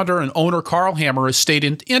Company founder and owner Carl Hammer has stayed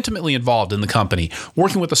intimately involved in the company,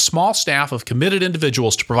 working with a small staff of committed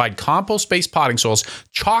individuals to provide compost-based potting soils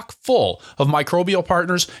chock full of microbial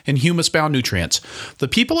partners and humus-bound nutrients. The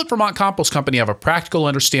people at Vermont Compost Company have a practical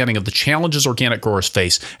understanding of the challenges organic growers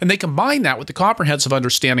face, and they combine that with the comprehensive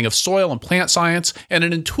understanding of soil and plant science and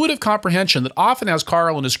an intuitive comprehension that often has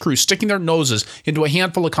Carl and his crew sticking their noses into a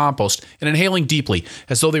handful of compost and inhaling deeply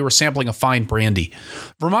as though they were sampling a fine brandy.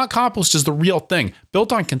 Vermont Compost is the real thing,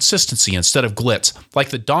 built on consistency instead of glitz. Like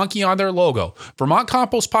the donkey on their logo, Vermont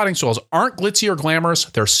Compost potting soils aren't glitzy or glamorous.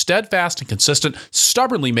 They're steadfast and consistent,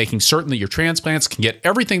 stubbornly making certain that your transplants can get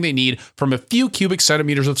everything they need from a few cubic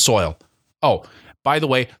centimeters of soil. Oh, by the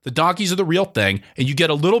way, the donkeys are the real thing, and you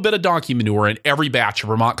get a little bit of donkey manure in every batch of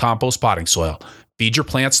Vermont Compost potting soil. Feed your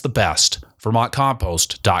plants the best.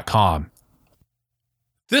 VermontCompost.com.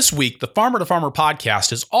 This week, the Farmer to Farmer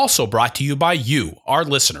podcast is also brought to you by you, our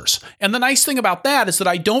listeners. And the nice thing about that is that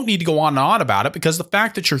I don't need to go on and on about it because the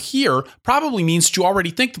fact that you're here probably means that you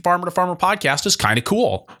already think the Farmer to Farmer podcast is kind of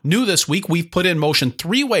cool. New this week, we've put in motion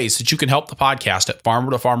 3 ways that you can help the podcast at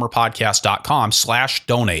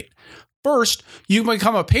farmertofarmerpodcast.com/donate. First, you can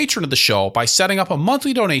become a patron of the show by setting up a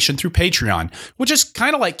monthly donation through Patreon, which is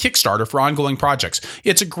kind of like Kickstarter for ongoing projects.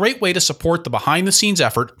 It's a great way to support the behind-the-scenes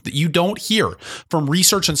effort that you don't hear, from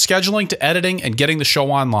research and scheduling to editing and getting the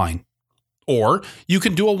show online. Or you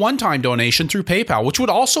can do a one-time donation through PayPal, which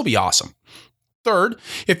would also be awesome. Third,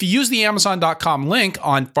 if you use the Amazon.com link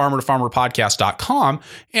on farmertofarmerpodcast.com,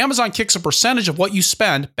 Amazon kicks a percentage of what you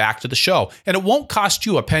spend back to the show, and it won't cost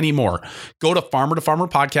you a penny more. Go to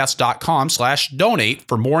farmertofarmerpodcast.com/donate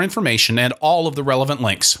for more information and all of the relevant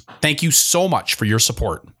links. Thank you so much for your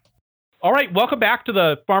support. All right, welcome back to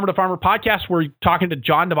the Farmer to Farmer podcast. We're talking to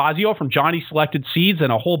John Davazio from Johnny Selected Seeds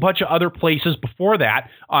and a whole bunch of other places before that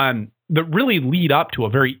that really lead up to a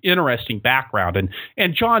very interesting background.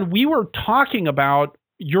 And John, we were talking about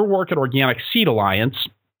your work at Organic Seed Alliance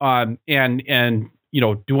and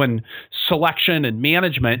doing selection and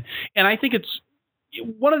management. And I think it's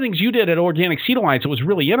one of the things you did at Organic Seed Alliance that was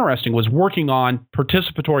really interesting was working on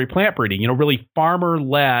participatory plant breeding, really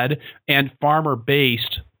farmer-led and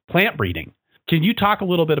farmer-based plant breeding. Can you talk a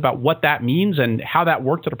little bit about what that means and how that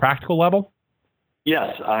worked at a practical level?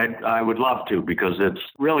 Yes, I would love to, because it's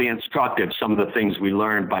really instructive, some of the things we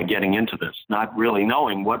learned by getting into this, not really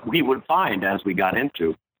knowing what we would find as we got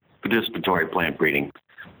into participatory plant breeding.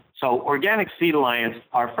 So Organic Seed Alliance,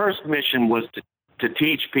 our first mission was to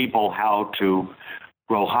teach people how to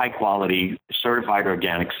grow high-quality certified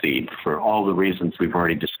organic seed for all the reasons we've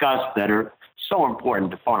already discussed that are so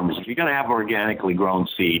important to farmers. If you're going to have organically grown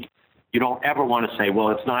seed, you don't ever want to say, well,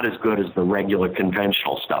 it's not as good as the regular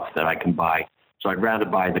conventional stuff that I can buy. So I'd rather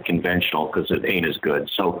buy the conventional because it ain't as good.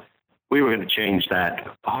 So we were going to change that,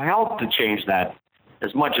 help to change that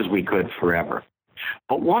as much as we could forever.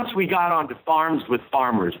 But once we got onto farms with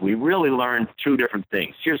farmers, we really learned two different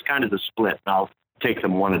things. Here's kind of the split, and I'll take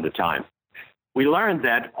them one at a time. We learned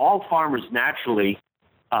that all farmers naturally,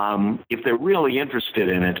 if they're really interested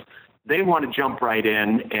in it, they want to jump right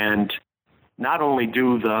in and not only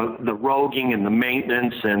do the roguing and the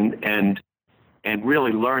maintenance and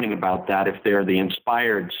really learning about that if they're the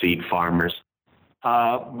inspired seed farmers,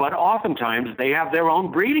 but oftentimes they have their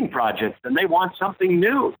own breeding projects and they want something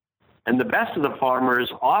new. And the best of the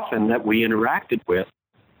farmers often that we interacted with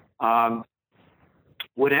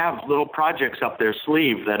would have little projects up their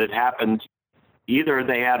sleeve that had happened. Either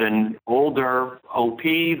they had an older OP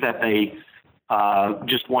that they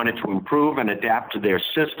just wanted to improve and adapt to their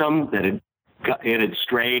system, that it had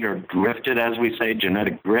strayed or drifted, as we say,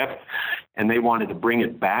 genetic drift, and they wanted to bring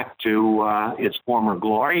it back to its former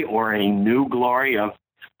glory or a new glory of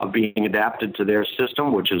being adapted to their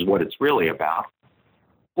system, which is what it's really about.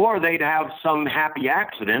 Or they'd have some happy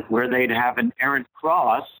accident where they'd have an errant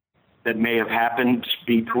cross that may have happened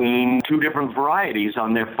between two different varieties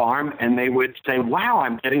on their farm, and they would say, wow,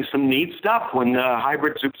 I'm getting some neat stuff. When the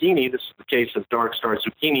hybrid zucchini, this is the case of Dark Star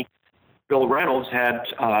zucchini, Bill Reynolds had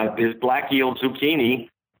his black yield zucchini,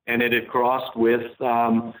 and it had crossed with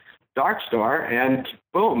Dark Star, and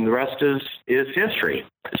boom, the rest is history.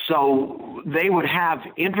 So they would have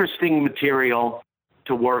interesting material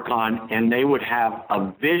to work on, and they would have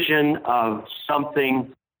a vision of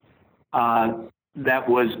something that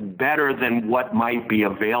was better than what might be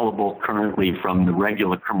available currently from the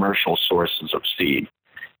regular commercial sources of seed.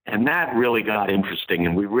 And that really got interesting,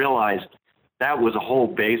 and we realized that was a whole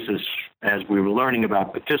basis as we were learning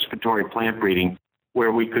about participatory plant breeding,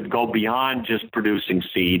 where we could go beyond just producing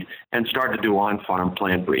seed and start to do on-farm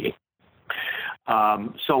plant breeding.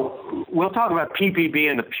 So we'll talk about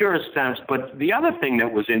PPB in the purest sense, but the other thing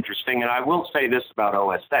that was interesting, and I will say this about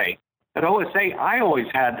OSA, at OSA, I always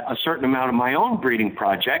had a certain amount of my own breeding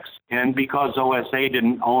projects, and because OSA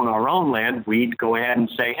didn't own our own land, we'd go ahead and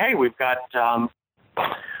say, hey, we've got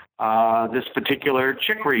this particular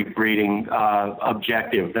chicory breeding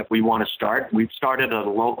objective that we want to start. We've started at a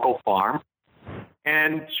local farm,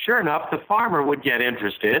 and sure enough, the farmer would get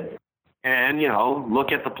interested and,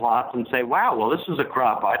 look at the plots and say, wow, well, this is a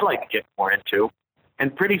crop I'd like to get more into.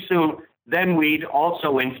 And pretty soon, then we'd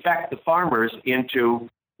also infect the farmers into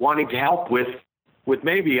wanting to help with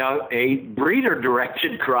maybe a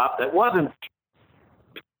breeder-directed crop that wasn't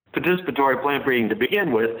participatory plant breeding to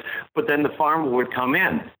begin with, but then the farmer would come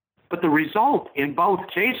in. But the result in both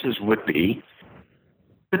cases would be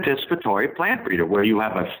participatory plant breeder, where you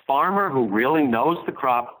have a farmer who really knows the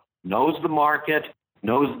crop, knows the market,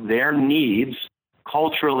 knows their needs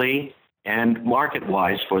culturally and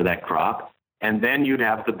market-wise for that crop, and then you'd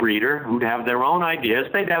have the breeder who'd have their own ideas.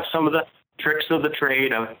 They'd have some of the tricks of the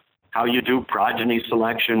trade of how you do progeny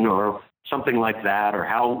selection or something like that, or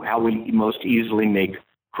how we most easily make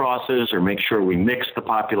crosses or make sure we mix the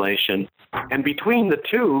population. And between the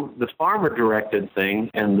two, the farmer-directed thing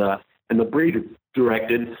and the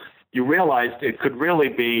breeder-directed, you realized it could really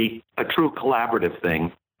be a true collaborative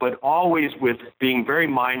thing, but always with being very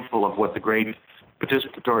mindful of what the great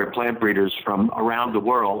participatory plant breeders from around the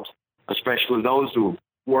world, especially those who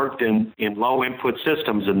worked in low-input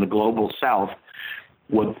systems in the global south,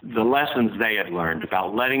 with the lessons they had learned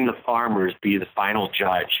about letting the farmers be the final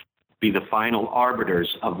judge, be the final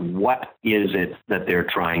arbiters of what is it that they're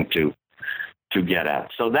trying to get at.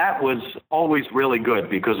 So that was always really good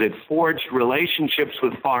because it forged relationships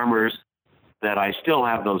with farmers that I still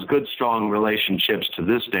have those good, strong relationships to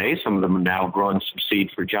this day. Some of them are now growing some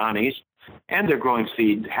seed for Johnny's, and they're growing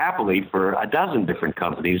seed happily for a dozen different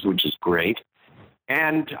companies, which is great.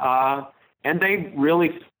 And they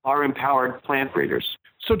really are empowered plant breeders.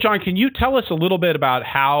 So, John, can you tell us a little bit about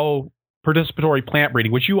how participatory plant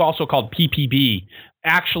breeding, which you also called PPB,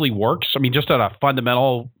 actually works? I mean, just at a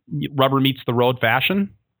fundamental rubber meets the road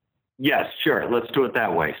fashion? Yes, sure. Let's do it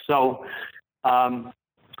that way. So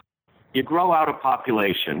you grow out a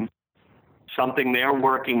population, something they're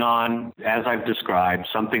working on, as I've described,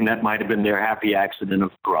 something that might have been their happy accident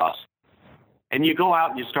of cross. And you go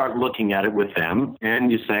out and you start looking at it with them, and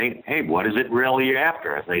you say, hey, what is it really you're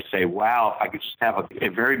after? And they say, wow, if I could just have a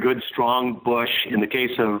very good, strong bush. In the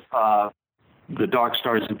case of the Dark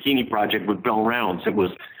Star Zucchini project with Bill Reynolds, it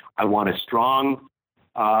was, I want a strong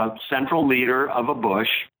central leader of a bush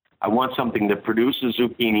I want something that produces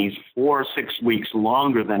zucchinis 4 or 6 weeks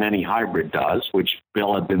longer than any hybrid does, which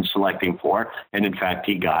Bill had been selecting for, and in fact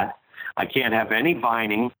he got. I can't have any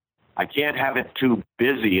vining. I can't have it too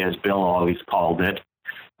busy, as Bill always called it.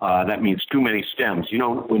 That means too many stems. You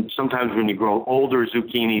know, sometimes when you grow older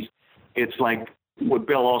zucchinis, it's like what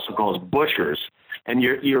Bill also calls bushers, and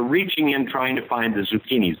you're reaching in trying to find the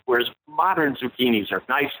zucchinis, whereas modern zucchinis are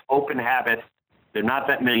nice, open habit. They're not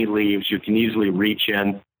that many leaves. You can easily reach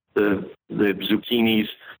in. The zucchinis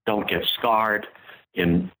don't get scarred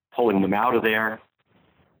in pulling them out of there.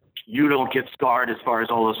 You don't get scarred as far as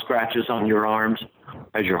all those scratches on your arms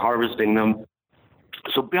as you're harvesting them.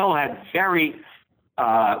 So Bill had very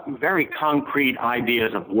concrete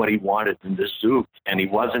ideas of what he wanted in this zoot, and he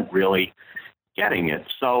wasn't really getting it.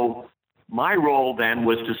 So my role then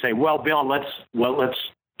was to say, well, Bill, let's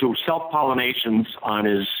do self-pollinations on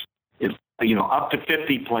his up to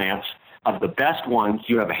 50 plants of the best ones.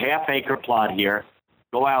 You have a half-acre plot here.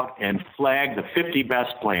 Go out and flag the 50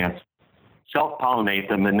 best plants, self-pollinate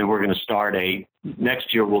them, and then we're going to start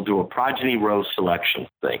next year we'll do a progeny row selection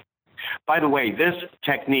thing. By the way, this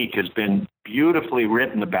technique has been beautifully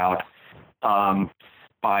written about by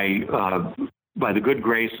the good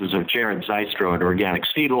graces of Jared Zystro at Organic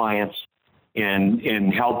Seed Alliance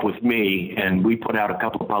in help with me, and we put out a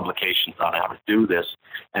couple of publications on how to do this,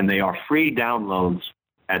 and they are free downloads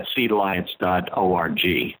at seedalliance.org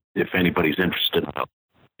if anybody's interested in them.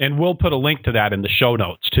 And we'll put a link to that in the show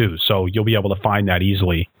notes too, so you'll be able to find that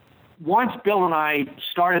easily. Once Bill and I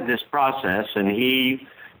started this process, and he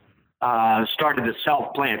started to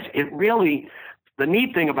self-plant, the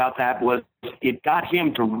neat thing about that was it got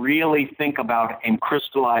him to really think about and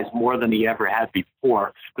crystallize more than he ever had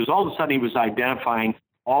before, because all of a sudden he was identifying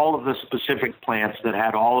all of the specific plants that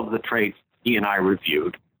had all of the traits he and I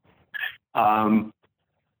reviewed.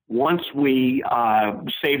 Once we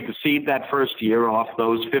saved the seed that first year off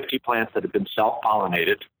those 50 plants that had been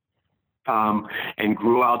self-pollinated, and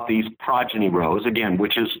grew out these progeny rows, again,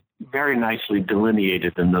 which is very nicely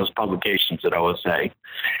delineated in those publications at OSA,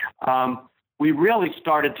 we really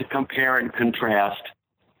started to compare and contrast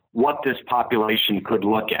what this population could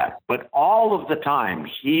look at. But all of the time,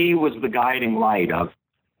 he was the guiding light of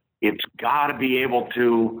it's got to be able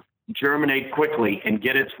to germinate quickly and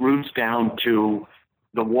get its roots down to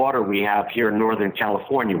the water we have here in Northern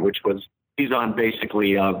California, he's on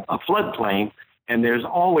basically a floodplain, and there's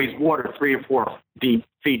always water 3 or 4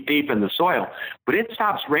 feet deep in the soil. But it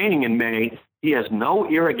stops raining in May. He has no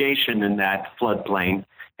irrigation in that floodplain,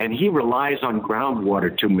 and he relies on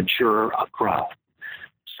groundwater to mature a crop.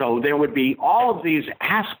 So there would be all of these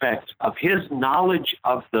aspects of his knowledge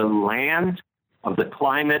of the land, of the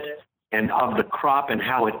climate, and of the crop and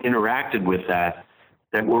how it interacted with that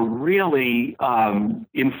were really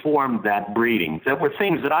informed that breeding. That were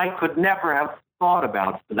things that I could never have thought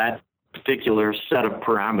about for that particular set of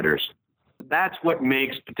parameters. That's what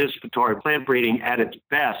makes participatory plant breeding at its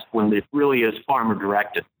best when it really is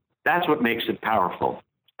farmer-directed. That's what makes it powerful.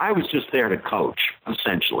 I was just there to coach,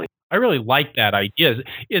 essentially. I really like that idea.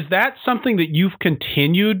 Is that something that you've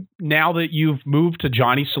continued now that you've moved to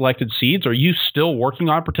Johnny Selected Seeds? Are you still working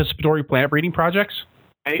on participatory plant breeding projects?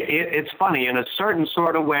 It's funny. In a certain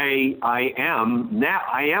sort of way, I am. Now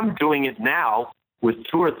I am doing it now with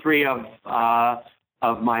 2 or 3 of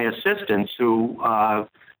my assistants who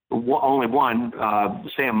only one,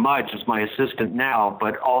 Sam Mudge, is my assistant now,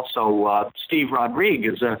 but also Steve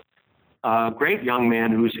Rodriguez is a great young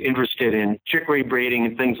man who's interested in chicory breeding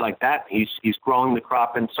and things like that. He's growing the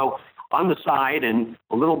crop. And so on the side and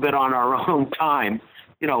a little bit on our own time,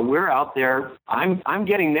 we're out there. I'm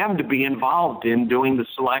getting them to be involved in doing the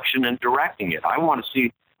selection and directing it. I want to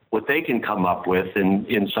see what they can come up with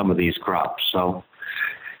in some of these crops. So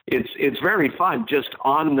it's very fun just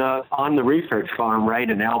on the research farm right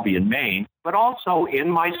in Albion, Maine, but also in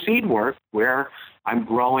my seed work where I'm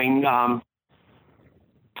growing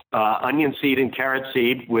onion seed and carrot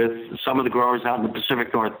seed with some of the growers out in the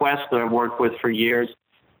Pacific Northwest that I've worked with for years,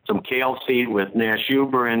 some kale seed with Nash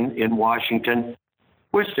Huber in Washington.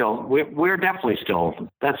 We're definitely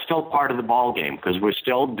that's still part of the ball game because we're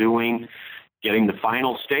still getting the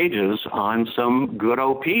final stages on some good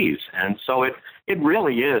OPs. And so it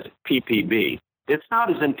really is PPB. It's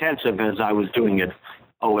not as intensive as I was doing at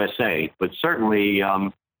OSA, but certainly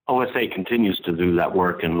OSA continues to do that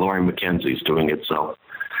work, and Lori McKenzie's doing it. So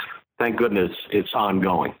thank goodness it's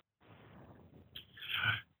ongoing.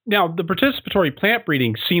 Now, the participatory plant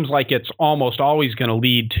breeding seems like it's almost always going to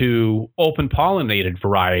lead to open pollinated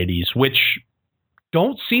varieties, which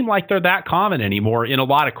don't seem like they're that common anymore in a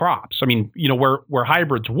lot of crops. I mean, where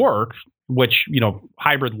hybrids work, which,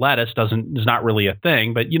 hybrid lettuce is not really a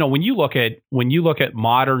thing. But, when you look at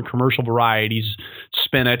modern commercial varieties,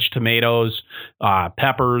 spinach, tomatoes,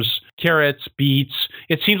 peppers, carrots, beets,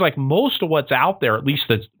 it seems like most of what's out there, at least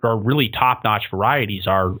that are really top-notch varieties,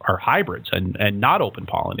 are hybrids and not open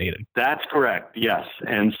pollinated. That's correct. Yes.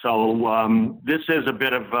 And so this is a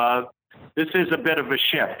bit of a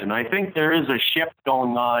shift. And I think there is a shift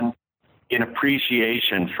going on in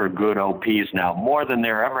appreciation for good OPs now, more than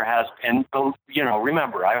there ever has been.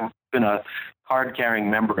 Remember, I've been a card-carrying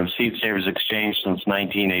member of Seed Savers Exchange since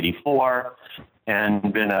 1984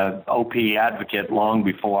 and been an OP advocate long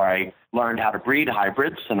before I learned how to breed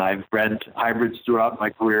hybrids, and I've bred hybrids throughout my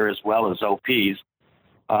career as well as OPs.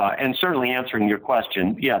 And certainly answering your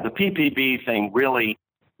question, the PPB thing really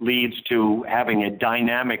leads to having a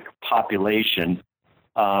dynamic population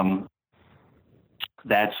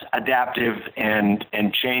that's adaptive and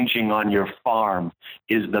changing on your farm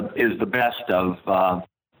is the best of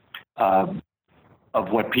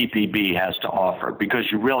what PPB has to offer,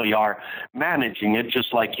 because you really are managing it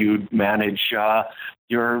just like you'd manage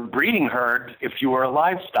your breeding herd if you were a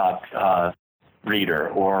livestock breeder,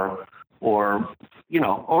 or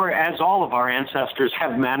as all of our ancestors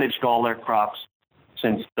have managed all their crops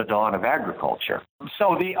since the dawn of agriculture.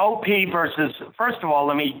 So the OP versus, first of all,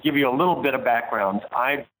 let me give you a little bit of background.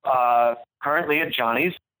 I'm currently at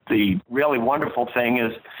Johnny's. The really wonderful thing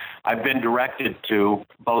is I've been directed to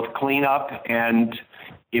both clean up and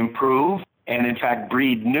improve, and in fact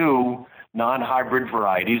breed new non-hybrid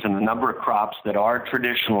varieties and a number of crops that are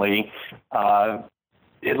traditionally,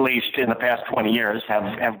 at least in the past 20 years,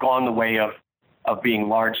 have gone the way of being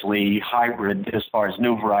largely hybrid as far as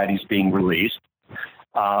new varieties being released.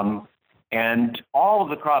 And all of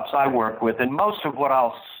the crops I work with, and most of what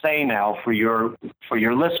I'll say now for your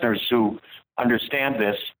listeners who understand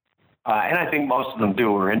this, and I think most of them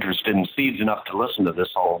do, are interested in seeds enough to listen to this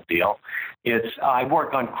whole deal, I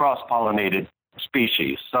work on cross-pollinated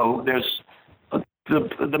species. So there's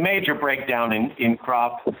the major breakdown in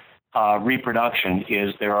crop reproduction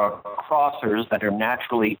is there are crossers that are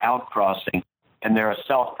naturally outcrossing, and there are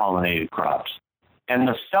self-pollinated crops. And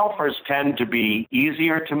the selfers tend to be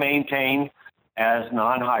easier to maintain as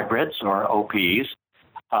non-hybrids or OPs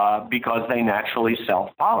because they naturally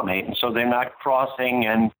self-pollinate. And so they're not crossing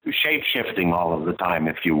and shape-shifting all of the time,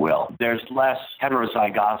 if you will. There's less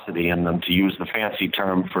heterozygosity in them, to use the fancy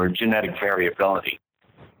term for genetic variability.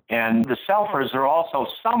 And the selfers are also,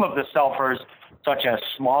 some of the selfers, such as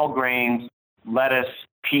small grains, lettuce,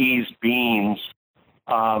 peas, beans,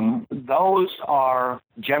 those are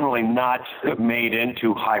generally not made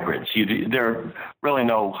into hybrids. There are really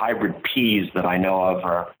no hybrid peas that I know of,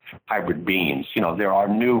 or hybrid beans. There are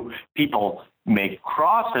new people make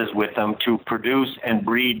crosses with them to produce and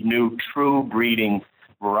breed new true breeding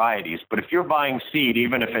varieties. But if you're buying seed,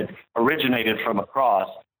 even if it originated from a cross,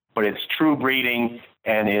 but it's true breeding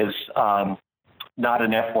and is not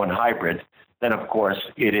an F1 hybrid, then of course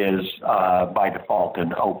it is by default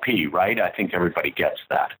an OP, right? I think everybody gets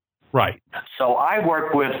that. Right. So I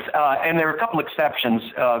work with, and there are a couple exceptions,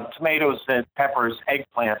 tomatoes and peppers,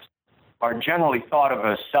 eggplants are generally thought of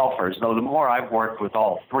as selfers, though the more I've worked with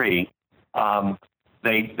all three,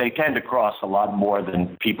 they tend to cross a lot more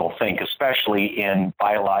than people think, especially in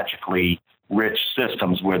biologically rich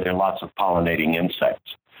systems where there are lots of pollinating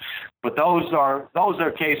insects. But those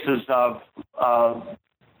are cases of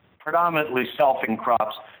predominantly selfing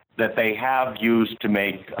crops that they have used to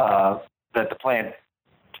make that the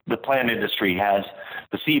plant industry has,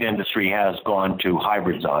 the seed industry has gone to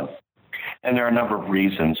hybrids on. And there are a number of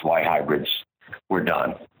reasons why hybrids were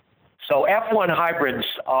done. So F1 hybrids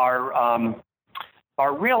are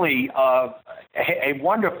really a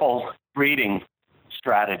wonderful breeding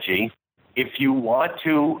strategy if you want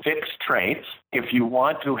to fix traits, if you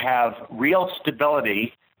want to have real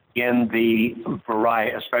stability in the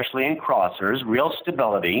variety, especially in crossers, real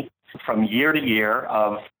stability from year to year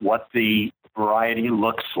of what the variety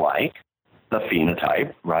looks like, the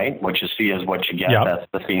phenotype, right? What you see is what you get. Yep. That's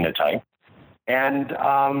the phenotype. And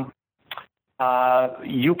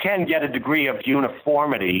you can get a degree of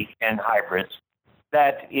uniformity in hybrids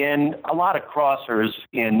that in a lot of crossers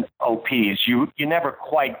in OPs, you never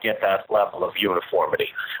quite get that level of uniformity.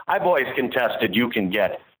 I've always contested you can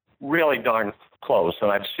get really darn close, and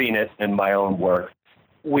I've seen it in my own work.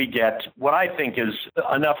 We get what I think is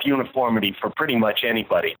enough uniformity for pretty much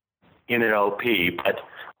anybody in an OP,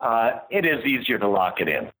 but it is easier to lock it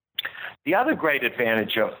in. The other great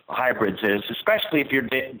advantage of hybrids is, especially if you're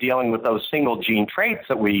dealing with those single gene traits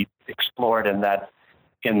that we explored in that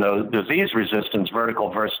in the disease resistance,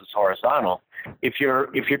 vertical versus horizontal. If you're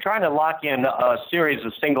trying to lock in a series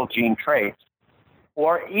of single gene traits,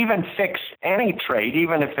 or even fix any trait,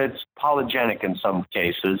 even if it's polygenic in some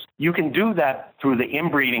cases, you can do that through the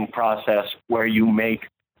inbreeding process where you make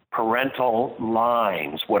parental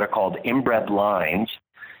lines, what are called inbred lines.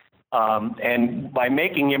 And by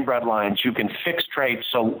making inbred lines, you can fix traits.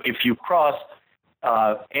 So if you cross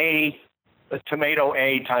tomato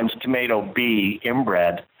A times tomato B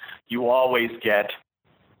inbred, you always get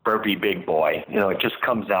burpy big boy. It just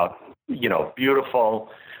comes out, beautiful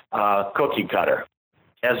cookie cutter.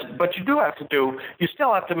 But you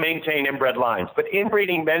still have to maintain inbred lines. But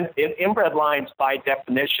inbred lines by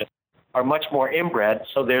definition are much more inbred,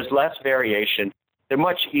 so there's less variation. They're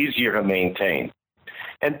much easier to maintain.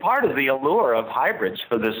 And part of the allure of hybrids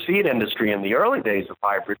for the seed industry in the early days of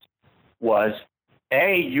hybrids was,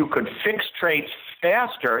 A, you could fix traits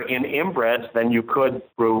faster in inbreds than you could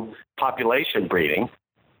through population breeding.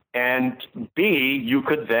 And B, you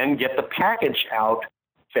could then get the package out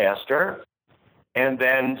faster. And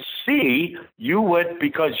then C, you would,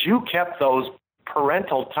 because you kept those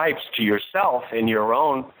parental types to yourself in your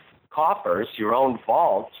own coffers, your own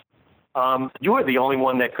vaults, you were the only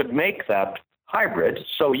one that could make that hybrid.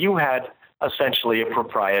 So you had essentially a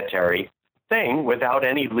proprietary thing without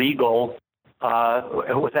any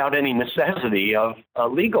necessity of a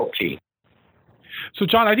legal key. So,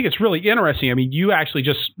 John, I think it's really interesting. I mean, you actually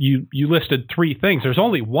you listed three things. There's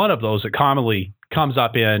only one of those that commonly comes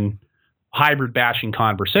up in hybrid bashing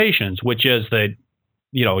conversations, which is that,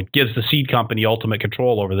 it gives the seed company ultimate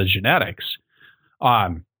control over the genetics.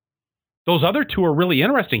 Those other two are really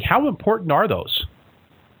interesting. How important are those?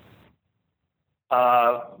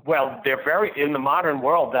 Well, they're in the modern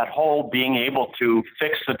world, that whole being able to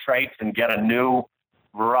fix the traits and get a new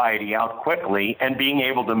variety out quickly and being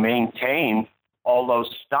able to maintain all those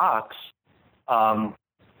stocks as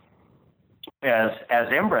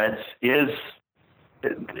inbreds is,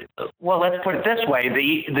 well, let's put it this way.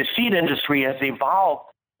 The seed industry has evolved,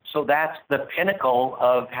 so that's the pinnacle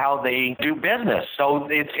of how they do business. So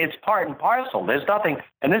it's part and parcel. There's nothing,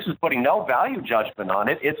 and this is putting no value judgment on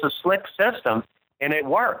it. It's a slick system, and it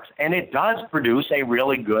works. And it does produce a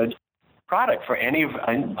really good product for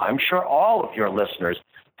I'm sure all of your listeners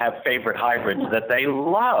have favorite hybrids that they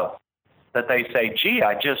love, that they say, gee,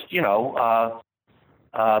 I just,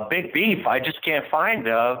 big beef, I just can't find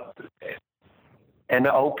an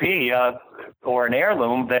OP or an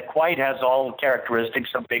heirloom that quite has all the characteristics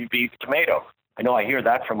of big beef tomato. I know I hear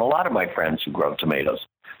that from a lot of my friends who grow tomatoes.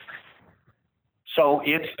 So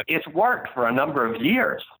it's worked for a number of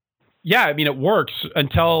years. Yeah, I mean, it works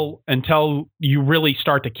until you really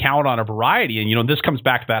start to count on a variety. And, this comes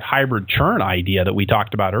back to that hybrid churn idea that we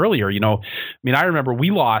talked about earlier. I remember we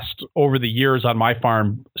lost over the years on my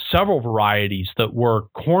farm several varieties that were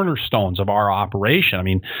cornerstones of our operation. I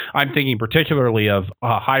mean, I'm thinking particularly of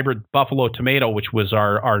hybrid buffalo tomato, which was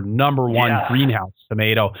our number one greenhouse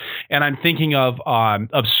tomato. And I'm thinking of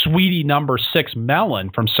Sweetie number 6 melon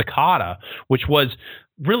from Sakata, which was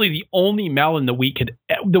really the only melon that we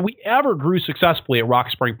ever grew successfully at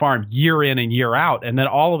Rock Spring Farm year in and year out. And then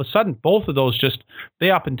all of a sudden, both of those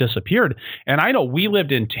they up and disappeared. And I know we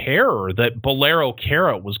lived in terror that Bolero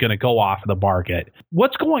Carrot was going to go off the market.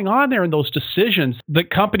 What's going on there in those decisions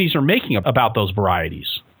that companies are making about those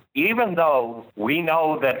varieties? Even though we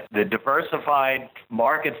know that the diversified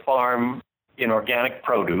market farm in organic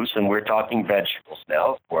produce, and we're talking vegetables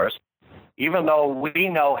now, of course, even though we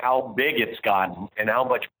know how big it's gotten and how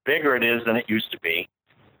much bigger it is than it used to be,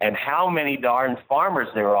 and how many darn farmers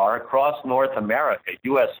there are across North America,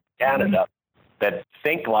 U.S. and Canada, that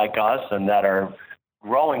think like us and that are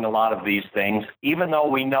growing a lot of these things, even though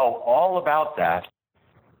we know all about that,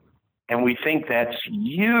 and we think that's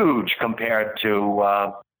huge compared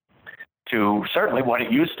to certainly what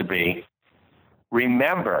it used to be,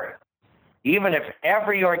 remember, even if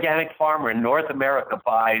every organic farmer in North America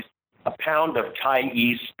buys a pound of Thai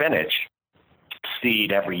spinach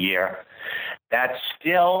seed every year, that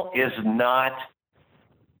still is not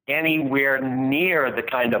anywhere near the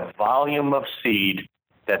kind of volume of seed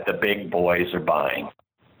that the big boys are buying.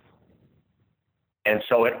 And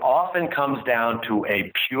so it often comes down to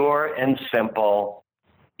a pure and simple,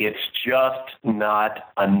 it's just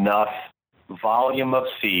not enough volume of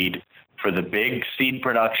seed for the big seed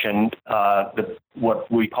production,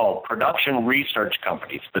 what we call production research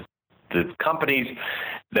companies, the companies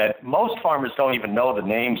that most farmers don't even know the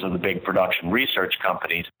names of the big production research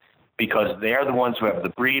companies, because they're the ones who have the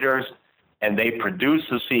breeders and they produce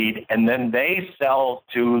the seed, and then they sell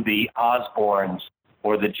to the Osbornes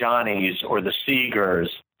or the Johnnies or the Seegers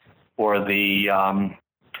or the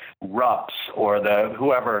Rups or the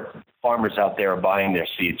whoever farmers out there are buying their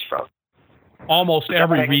seeds from. Almost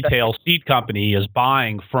every retail seed company is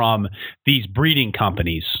buying from these breeding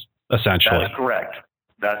companies, essentially. That's correct.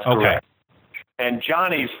 That's correct. And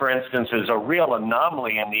Johnny's, for instance, is a real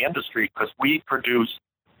anomaly in the industry because we produce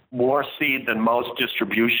more seed than most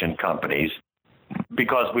distribution companies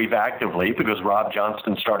because Rob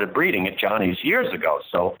Johnston started breeding at Johnny's years ago.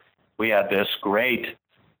 So we had this great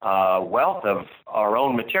wealth of our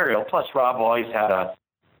own material. Plus, Rob always had a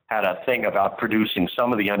thing about producing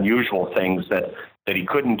some of the unusual things that he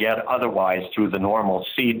couldn't get otherwise through the normal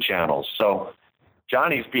seed channels. So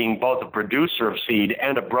Johnny's, being both a producer of seed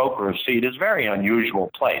and a broker of seed, is a very unusual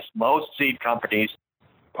place. Most seed companies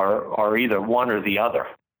are either one or the other.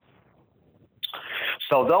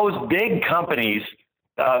 So those big companies,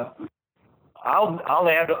 I'll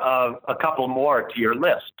add a couple more to your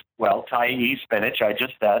list. Well, Tyee spinach, I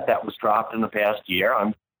just said, that was dropped in the past year.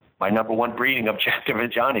 My number one breeding objective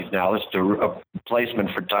at Johnny's now is a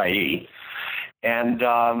replacement for Tyee. And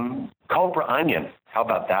Cobra onion, how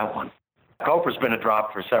about that one? Copra's been a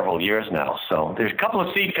drop for several years now. So there's a couple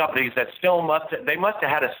of seed companies that still must have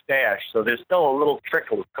had a stash. So there's still a little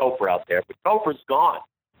trickle of Copra out there, but Copra's gone.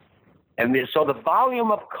 And so the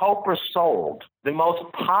volume of Copra sold, the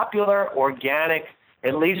most popular organic,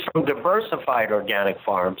 at least from diversified organic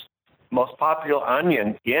farms, most popular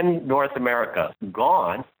onion in North America,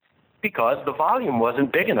 gone because the volume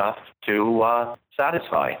wasn't big enough to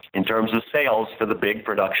satisfy in terms of sales to the big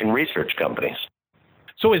production research companies.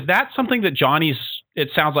 So is that something that Johnny's,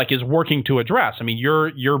 it sounds like, is working to address? I mean,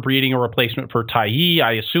 you're breeding a replacement for Tyee.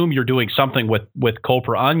 I assume you're doing something with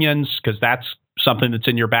Copra onions because that's something that's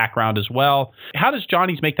in your background as well. How does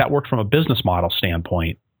Johnny's make that work from a business model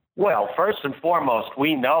standpoint? Well, first and foremost,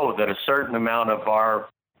 we know that a certain amount of our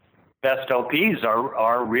best OPs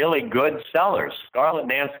are really good sellers. Scarlet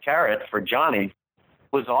Nance carrot for Johnny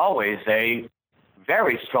was always a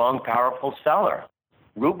very strong, powerful seller.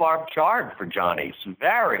 Rhubarb chard for Johnny's,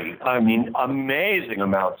 amazing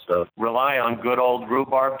amounts of rely on good old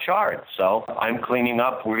rhubarb chard. So I'm cleaning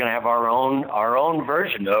up. We're going to have our own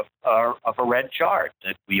version of a red chard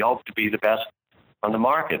that we hope to be the best on the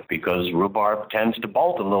market because rhubarb tends to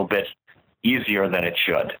bolt a little bit easier than it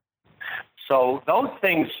should. So those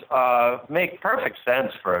things make perfect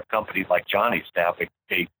sense for a company like Johnny's to have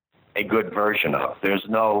a good version of. There's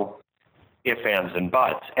no ifs, ands, and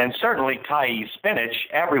buts. And certainly Tyee spinach,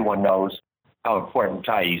 everyone knows how important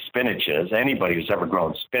Tyee spinach is. Anybody who's ever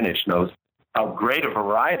grown spinach knows how great a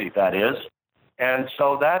variety that is. And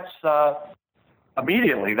so that's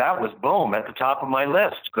immediately that was boom at the top of my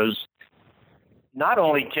list because not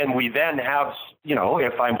only can we then have,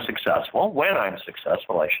 if I'm successful, when I'm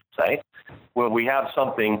successful, I should say, where we have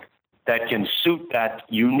something that can suit that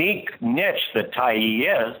unique niche that Tyee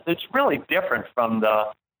is, that's really different from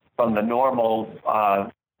the normal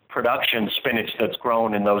production spinach that's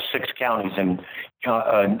grown in those 6 counties in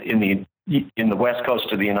the west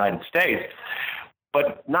coast of the United States.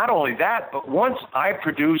 But not only that, but once I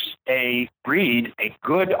produce a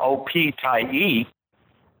good OP Tyee,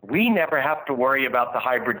 we never have to worry about the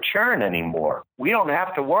hybrid churn anymore. We don't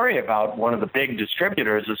have to worry about one of the big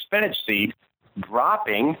distributors of spinach seed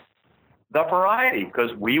dropping the variety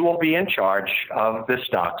because we will be in charge of the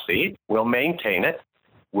stock seed. We'll maintain it.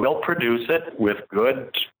 We'll produce it with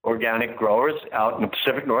good organic growers out in the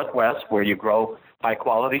Pacific Northwest where you grow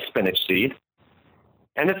high-quality spinach seed.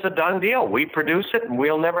 And it's a done deal. We produce it, and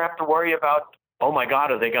we'll never have to worry about, oh, my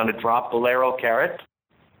God, are they going to drop Bolero carrot?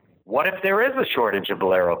 What if there is a shortage of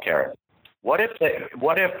Bolero carrot?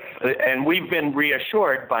 And we've been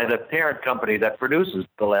reassured by the parent company that produces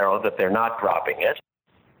Bolero that they're not dropping it.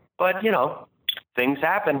 But, things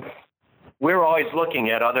happen. We're always looking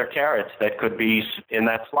at other carrots that could be in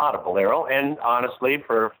that slot of Bolero. And honestly,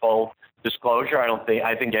 for full disclosure,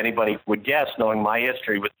 I think anybody would guess, knowing my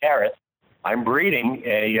history with carrots, I'm breeding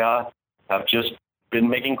I've just been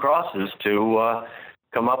making crosses to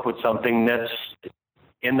come up with something that's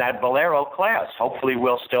in that Bolero class. Hopefully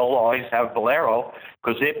we'll still always have Bolero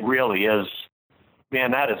because it really is,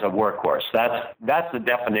 man, that is a workhorse. That's the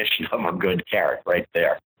definition of a good carrot right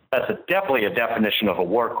there. That's definitely a definition of a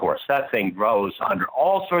workhorse. That thing grows under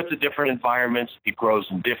all sorts of different environments. It grows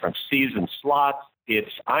in different season slots.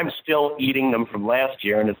 I'm still eating them from last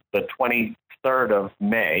year, and it's the 23rd of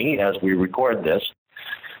May as we record this.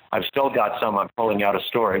 I've still got some I'm pulling out of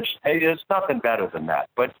storage. Hey, there's nothing better than that.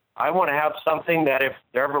 But I want to have something that if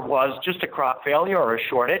there ever was just a crop failure or a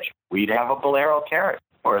shortage, we'd have a Bolero carrot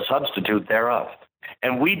or a substitute thereof.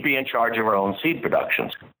 And we'd be in charge of our own seed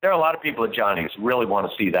productions. There are a lot of people at Johnny's who really want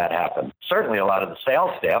to see that happen. Certainly a lot of the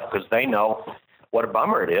sales staff, because they know what a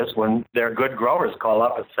bummer it is when their good growers call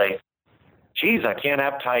up and say, geez, I can't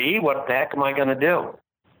have Tyee. What the heck am I going to do?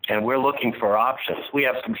 And we're looking for options. We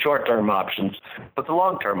have some short-term options, but the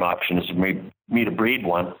long-term option is for me to breed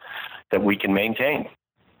one that we can maintain.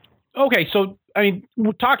 Okay, so I mean,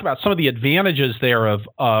 we talked about some of the advantages there of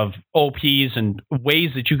OPs and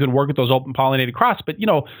ways that you can work with those open pollinated crops, but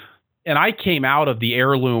and I came out of the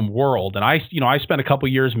heirloom world, and I spent a couple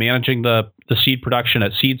years managing the seed production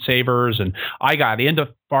at Seed Savers, and I got into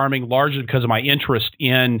farming largely because of my interest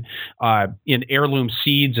in heirloom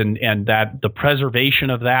seeds and that the preservation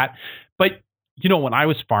of that. But when I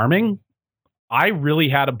was farming, I really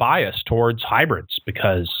had a bias towards hybrids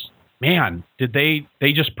because, man, did they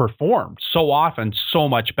just performed so often so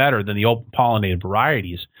much better than the open pollinated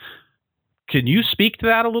varieties. Can you speak to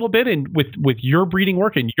that a little bit and with your breeding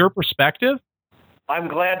work and your perspective? I'm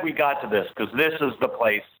glad we got to this because this is the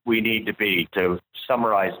place we need to be to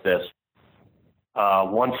summarize this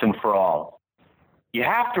once and for all. You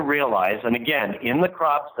have to realize, and again, in the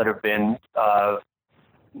crops that have been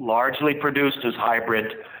largely produced as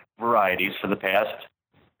hybrid varieties for the past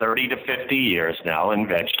 30 to 50 years now in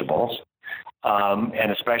vegetables,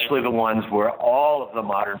 and especially the ones where all of the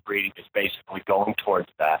modern breeding is basically going towards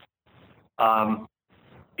that.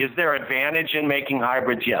 Is there advantage in making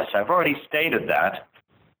hybrids? Yes, I've already stated that.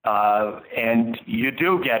 And you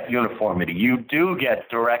do get uniformity. You do get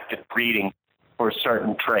directed breeding for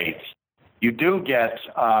certain traits. You do get,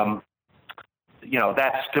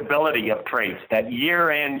 that stability of traits, that year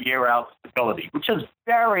in, year out stability, which is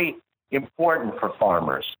very important for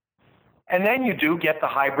farmers. And then you do get the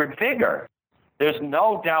hybrid vigor. There's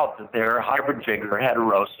no doubt that their hybrid vigor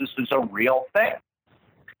heterosis is a real thing.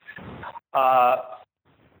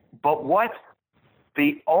 But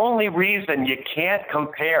the only reason you can't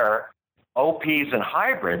compare OPs and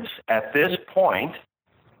hybrids at this point,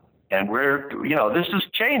 and this is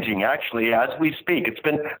changing actually as we speak. It's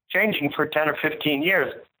been changing for 10 or 15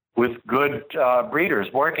 years with good breeders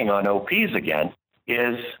working on OPs again,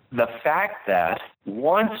 is the fact that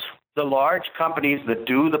once the large companies that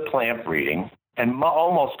do the plant breeding, and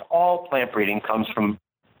almost all plant breeding comes from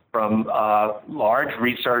large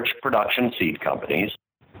research production seed companies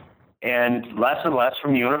and less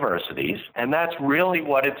from universities. And that's really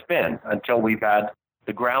what it's been until we've had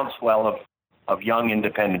the groundswell of young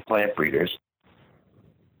independent plant breeders.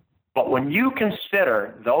 But when you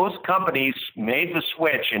consider those companies made the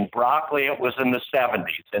switch, in broccoli it was in the 70s,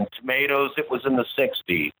 in tomatoes it was in the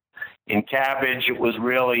 60s, in cabbage it was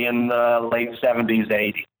really in the late 70s,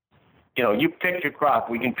 80s. You pick your crop.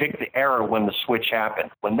 We can pick the era when the switch happened.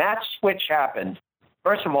 When that switch happened,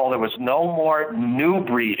 first of all, there was no more new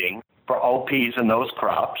breeding for OPs in those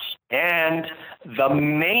crops. And the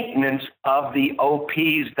maintenance of the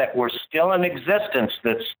OPs that were still in existence,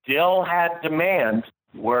 that still had demand,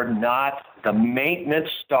 the maintenance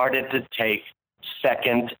started to take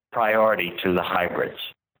second priority to the hybrids.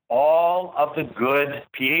 All of the good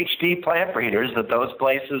PhD plant breeders that those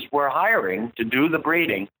places were hiring to do the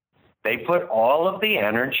breeding, they put all of the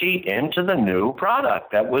energy into the new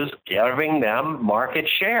product that was giving them market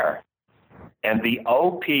share. And the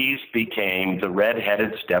OPs became the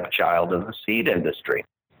red-headed stepchild of the seed industry.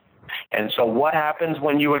 And so what happens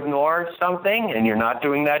when you ignore something and you're not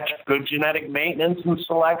doing that good genetic maintenance and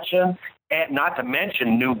selection, and not to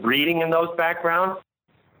mention new breeding in those backgrounds?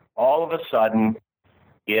 All of a sudden,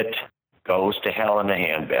 it goes to hell in a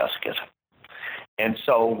handbasket. And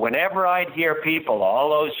so whenever I'd hear people all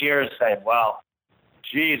those years say, well,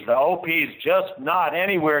 geez, the OP's just not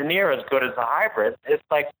anywhere near as good as the hybrid, it's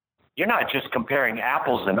like, you're not just comparing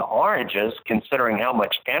apples and oranges, considering how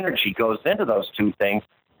much energy goes into those two things.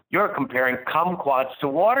 You're comparing kumquats to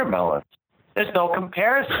watermelons. There's no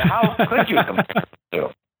comparison. How could you compare the two?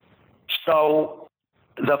 So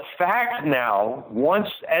the fact now,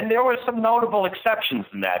 and there were some notable exceptions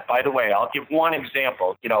in that, by the way. I'll give one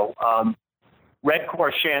example. Red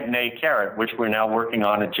Core Chantenay carrot, which we're now working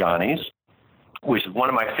on at Johnny's, which is one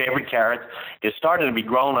of my favorite carrots, is starting to be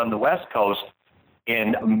grown on the West Coast.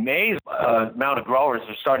 An amazing amount of growers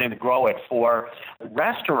are starting to grow it for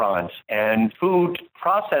restaurants and food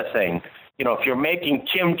processing. If you're making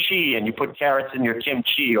kimchi and you put carrots in your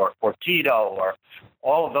kimchi, or tortito, or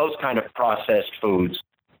all of those kind of processed foods,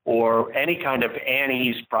 or any kind of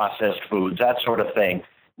anise processed foods, that sort of thing,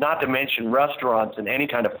 not to mention restaurants and any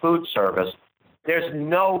kind of food service, there's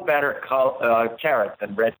no better carrot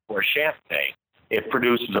than Red Core Chantenay. It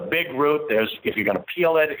produces a big root. If you're going to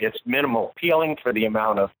peel it, it's minimal peeling for the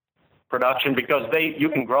amount of production, because you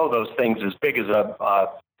can grow those things as big as a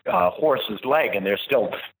horse's leg, and they're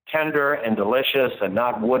still tender and delicious and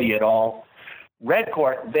not woody at all.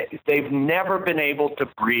 Redcore, they've never been able to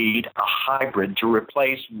breed a hybrid to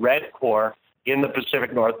replace Redcore in the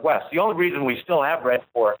Pacific Northwest. The only reason we still have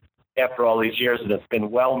Redcore after all these years, and it's been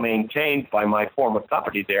well maintained by my former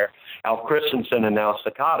company there, Al Christensen and now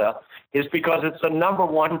Cicada, is because it's the number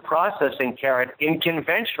one processing carrot in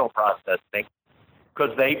conventional processing.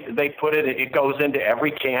 Because they put it goes into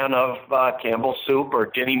every can of Campbell's soup or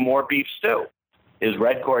Dinty Moore beef stew, is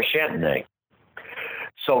Redcore Chantenay.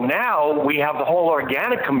 So now we have the whole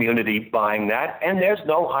organic community buying that, and there's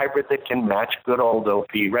no hybrid that can match good old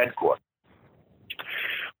OP Redcore.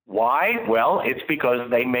 Why? Well, it's because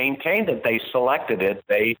they maintained it. They selected it.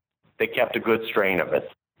 They kept a good strain of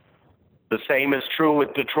it. The same is true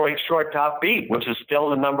with Detroit Short Top Beet, which is still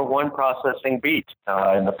the number one processing beet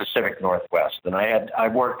in the Pacific Northwest. And I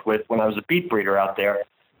worked with, when I was a beet breeder out there,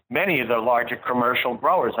 many of the larger commercial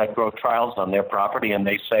growers. I'd grow trials on their property, and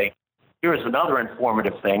they say, here's another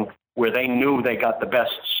informative thing where they knew they got the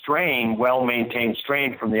best strain, well-maintained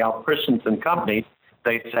strain from the Al Christensen company.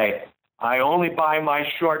 They'd say, I only buy my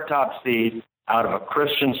short top seed out of a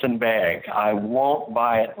Christensen bag. I won't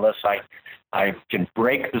buy it unless I can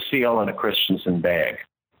break the seal in a Christensen bag.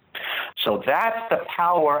 So that's the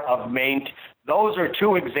power of those are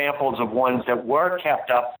two examples of ones that were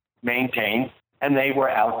kept up, maintained, and they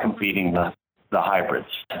were out competing the hybrids.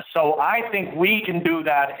 So I think we can do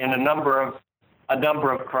that in a number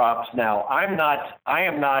of crops now. I am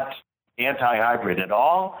not anti-hybrid at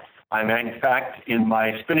all. In fact, in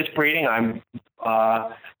my spinach breeding,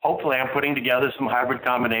 hopefully I'm putting together some hybrid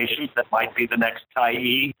combinations that might be the next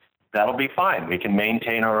Tyee. That'll be fine. We can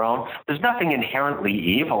maintain our own. There's nothing inherently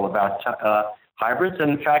evil about hybrids.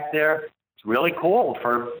 In fact, it's really cool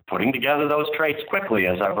for putting together those traits quickly,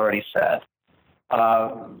 as I've already said.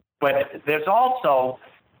 But there's also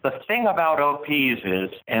the thing about OPs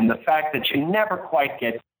and the fact that you never quite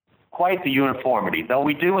get quite the uniformity, though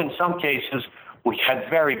we do in some cases. We had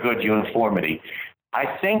very good uniformity.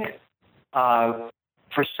 I think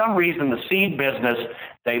for some reason the seed business,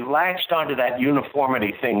 they latched onto that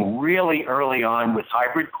uniformity thing really early on with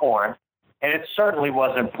hybrid corn, and it certainly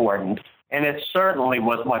was important, and it certainly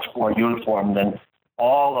was much more uniform than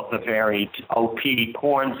all of the varied OP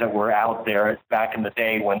corns that were out there back in the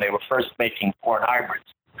day when they were first making corn hybrids.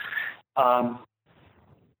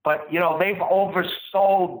 But, they've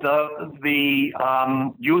oversold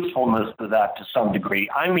the usefulness of that to some degree.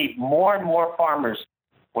 I meet more and more farmers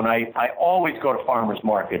when I always go to farmers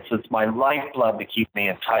markets. It's my lifeblood to keep me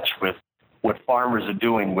in touch with what farmers are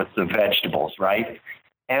doing with the vegetables, right?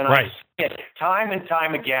 And right. I see it time and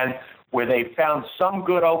time again where they found some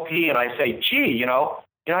good OP, and I say, gee, you're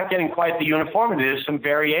not getting quite the uniformity. There's some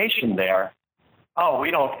variation there. Oh,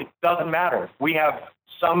 it doesn't matter. We have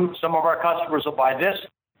some of our customers will buy this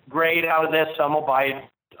grade out of this, some will buy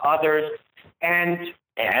others, and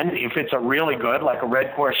if it's a really good, like a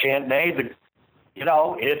Redcore Chantenay,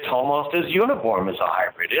 it's almost as uniform as a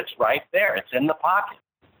hybrid. It's right there. It's in the pocket.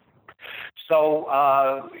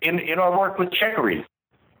 So in our work with chicory,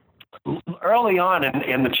 early on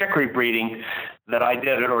in the chicory breeding that I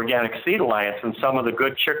did at Organic Seed Alliance and some of the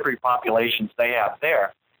good chicory populations they have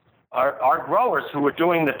there, our growers who were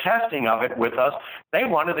doing the testing of it with us, they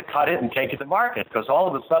wanted to cut it and take it to market because all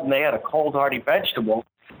of a sudden they had a cold hardy vegetable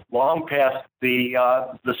long past the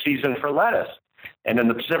season for lettuce. And in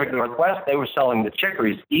the Pacific Northwest, they were selling the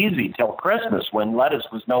chicories easy till Christmas when lettuce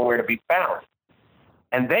was nowhere to be found.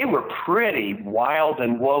 And they were pretty wild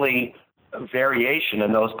and woolly variation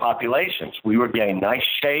in those populations. We were getting nice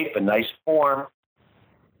shape and nice form.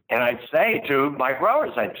 And I'd say to my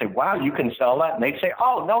growers, wow, you can sell that. And they'd say,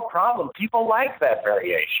 oh, no problem. People like that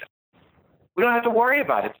variation. We don't have to worry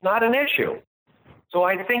about it. It's not an issue. So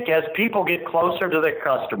I think as people get closer to their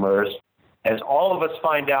customers, as all of us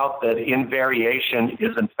find out that in variation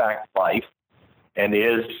is in fact life and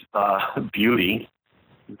is beauty,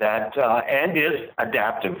 and is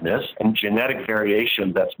adaptiveness and genetic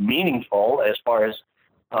variation that's meaningful as far as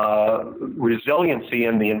resiliency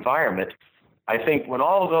in the environment, I think when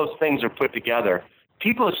all of those things are put together,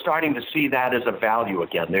 people are starting to see that as a value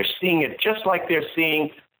again. They're seeing it just like they're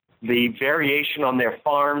seeing the variation on their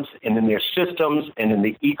farms and in their systems and in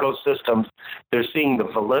the ecosystems. They're seeing the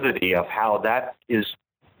validity of how that is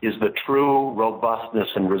the true robustness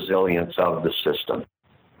and resilience of the system.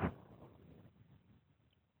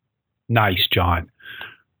 Nice, John.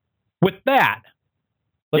 With that,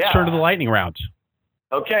 let's turn to the lightning round.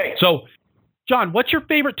 Okay. So, John, what's your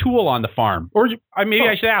favorite tool on the farm? Or maybe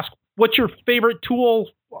I should ask, what's your favorite tool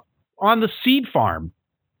on the seed farm?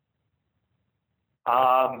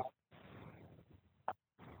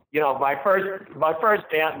 my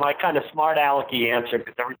kind of smart alecky answer,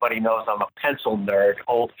 because everybody knows I'm a pencil nerd,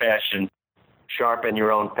 old-fashioned, sharpen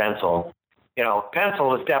your own pencil.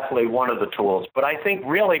 Pencil is definitely one of the tools. But I think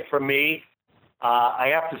really for me,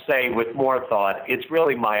 I have to say with more thought, it's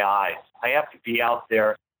really my eyes. I have to be out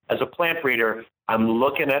there. As a plant breeder, I'm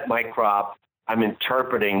looking at my crop. I'm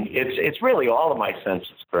interpreting. It's really all of my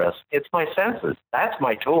senses, Chris. It's my senses. That's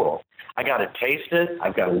my tool. I got to taste it.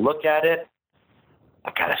 I've got to look at it.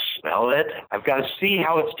 I've got to smell it. I've got to see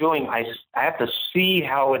how it's doing. I have to see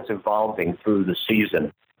how it's evolving through the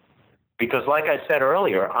season. Because like I said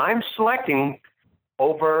earlier, I'm selecting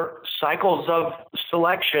over cycles of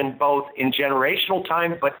selection, both in generational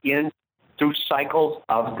time, but through cycles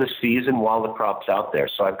of the season while the crop's out there.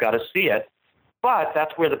 So I've got to see it. But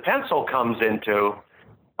that's where the pencil comes into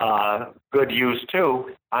good use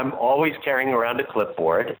too. I'm always carrying around a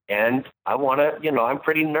clipboard, and I want to, I'm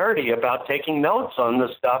pretty nerdy about taking notes on the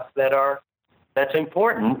stuff that's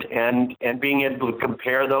important, and being able to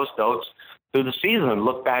compare those notes through the season and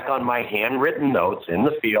look back on my handwritten notes in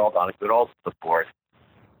the field on a good old clipboard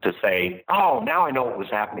to say, oh, now I know what was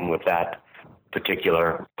happening with that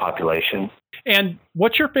particular population. And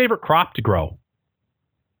what's your favorite crop to grow?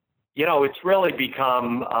 It's really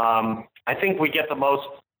become, I think we get the most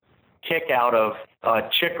kick out of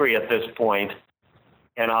chicory at this point,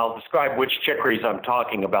 and I'll describe which chicories I'm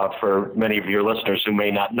talking about for many of your listeners who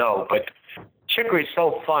may not know, but chicory is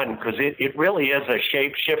so fun because it really is a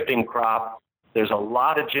shape-shifting crop. There's a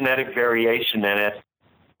lot of genetic variation in it.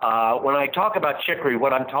 When I talk about chicory,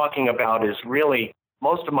 what I'm talking about is really,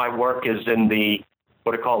 most of my work is in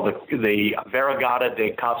what are called the Variegata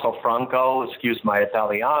de Castelfranco. Excuse my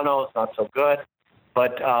Italiano, it's not so good.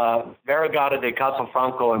 But Variegata de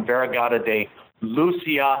Castelfranco and Variegata de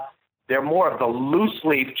Lucia, they're more of the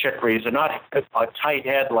loose-leaf chicories. They're not a tight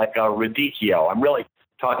head like a radicchio. I'm really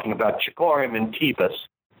talking about Chicory mentibus,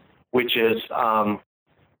 which is not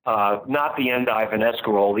the endive and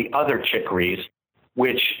escarole, the other chicories,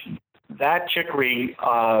 which that chicory,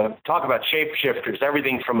 talk about shapeshifters,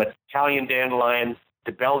 everything from Italian dandelion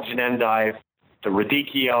to Belgian endive to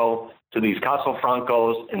radicchio to these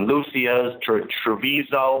Castelfrancos and Lucias to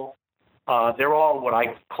Treviso. They're all what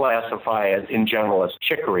I classify as, in general, as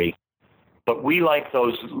chicory. But we like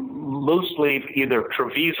those loose leaf, either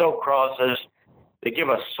Treviso crosses. They give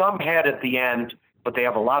us some head at the end, but they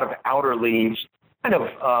have a lot of outer leaves. Kind of,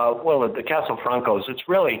 the Castelfrancos, it's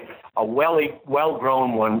really a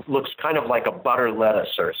well-grown one. Looks kind of like a butter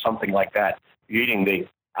lettuce or something like that. You're eating the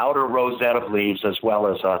outer rosette of leaves as well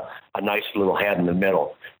as a nice little head in the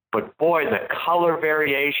middle. But boy, the color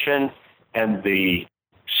variation and the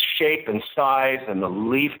shape and size and the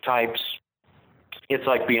leaf types, it's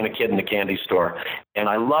like being a kid in a candy store. And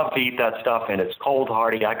I love to eat that stuff, and it's cold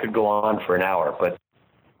hardy. I could go on for an hour, but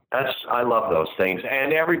I love those things.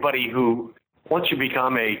 And everybody who, once you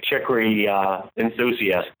become a chicory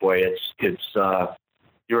enthusiast, boy, it's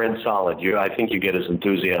you're in solid. I think you get as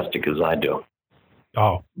enthusiastic as I do.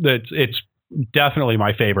 Oh, it's definitely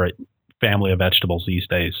my favorite family of vegetables these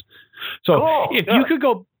days. So cool, if good. You could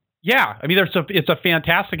go, yeah, I mean, it's a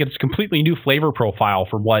fantastic, it's a completely new flavor profile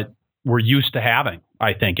from what we're used to having,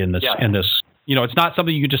 I think, in this, it's not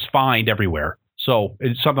something you can just find everywhere. So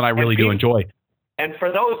it's something I really do enjoy. And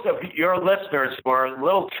for those of your listeners who are a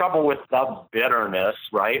little trouble with the bitterness,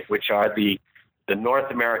 right, which are the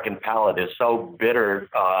North American palate is so bitter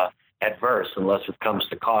adverse unless it comes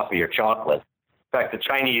to coffee or chocolate. In fact, the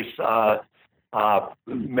Chinese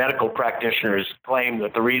medical practitioners claim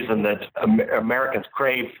that the reason that Americans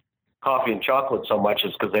crave coffee and chocolate so much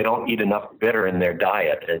is because they don't eat enough bitter in their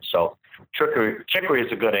diet. And so chicory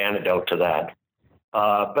is a good antidote to that.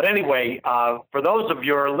 But anyway, for those of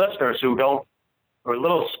your listeners who are a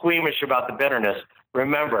little squeamish about the bitterness,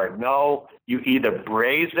 remember, no, you either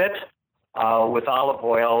braise it with olive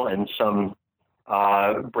oil and some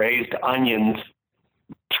braised onions,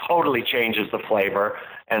 totally changes the flavor,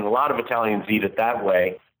 and a lot of Italians eat it that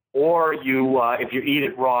way. Or if you eat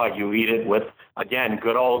it raw, you eat it with, again,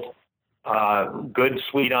 good old, good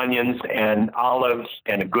sweet onions and olives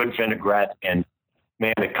and a good vinaigrette, and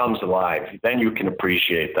man, it comes alive. Then you can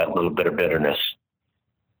appreciate that little bit of bitterness.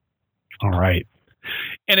 All right.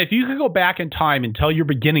 And if you could go back in time and tell your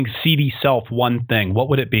beginning seedy self one thing, what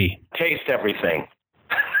would it be? Taste everything.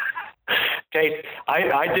 Taste.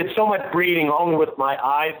 I did so much breeding only with my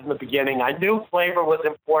eyes in the beginning. I knew flavor was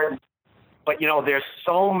important, but there's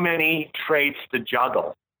so many traits to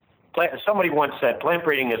juggle. Somebody once said plant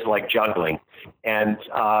breeding is like juggling, and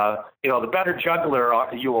the better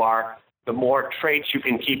juggler you are, the more traits you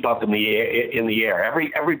can keep up in the air.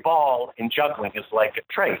 Every ball in juggling is like a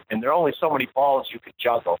trait, and there are only so many balls you can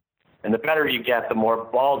juggle. And the better you get, the more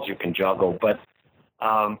balls you can juggle. But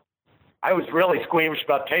I was really squeamish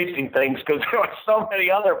about tasting things because there were so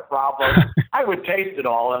many other problems. I would taste it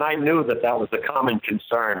all, and I knew that was a common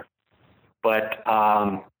concern. But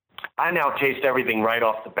I now taste everything right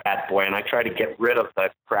off the bat, boy, and I try to get rid of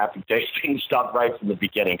the crappy tasting stuff right from the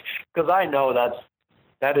beginning because I know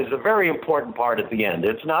that is a very important part at the end.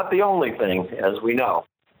 It's not the only thing, as we know,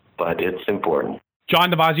 but it's important.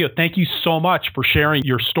 John DeVazio, thank you so much for sharing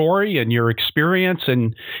your story and your experience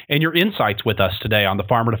and your insights with us today on the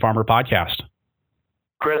Farmer to Farmer podcast.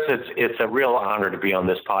 Chris, it's a real honor to be on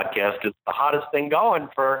this podcast. It's the hottest thing going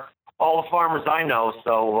for all the farmers I know.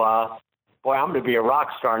 So, boy, I'm going to be a rock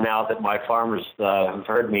star now that my farmers have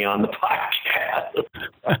heard me on the podcast.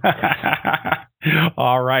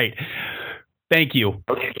 All right. Thank you.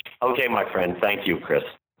 Okay, my friend. Thank you, Chris.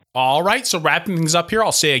 All right, so wrapping things up here,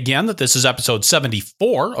 I'll say again that this is episode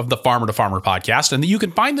 74 of the Farmer to Farmer podcast, and that you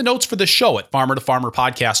can find the notes for the show at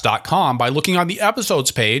farmertofarmerpodcast.com by looking on the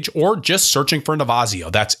episodes page or just searching for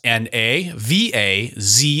Navazio. That's Navazio.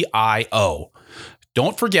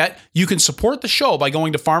 Don't forget, you can support the show by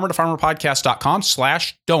going to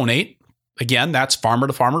farmertofarmerpodcast.com/donate. Again, that's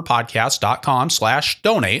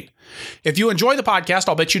farmertofarmerpodcast.com/donate. If you enjoy the podcast,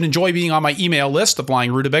 I'll bet you'd enjoy being on my email list, The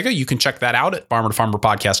Flying Rutabaga. You can check that out at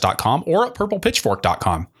farmertofarmerpodcast.com or at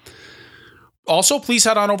purplepitchfork.com. Also, please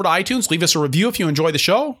head on over to iTunes, leave us a review if you enjoy the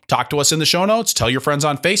show, talk to us in the show notes, tell your friends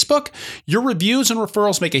on Facebook. Your reviews and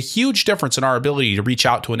referrals make a huge difference in our ability to reach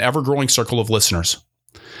out to an ever-growing circle of listeners.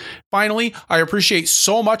 Finally, I appreciate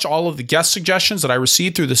so much all of the guest suggestions that I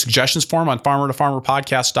received through the suggestions form on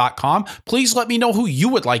farmertofarmerpodcast.com. Please let me know who you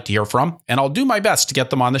would like to hear from, and I'll do my best to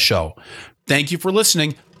get them on the show. Thank you for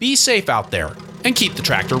listening. Be safe out there and keep the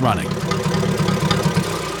tractor running.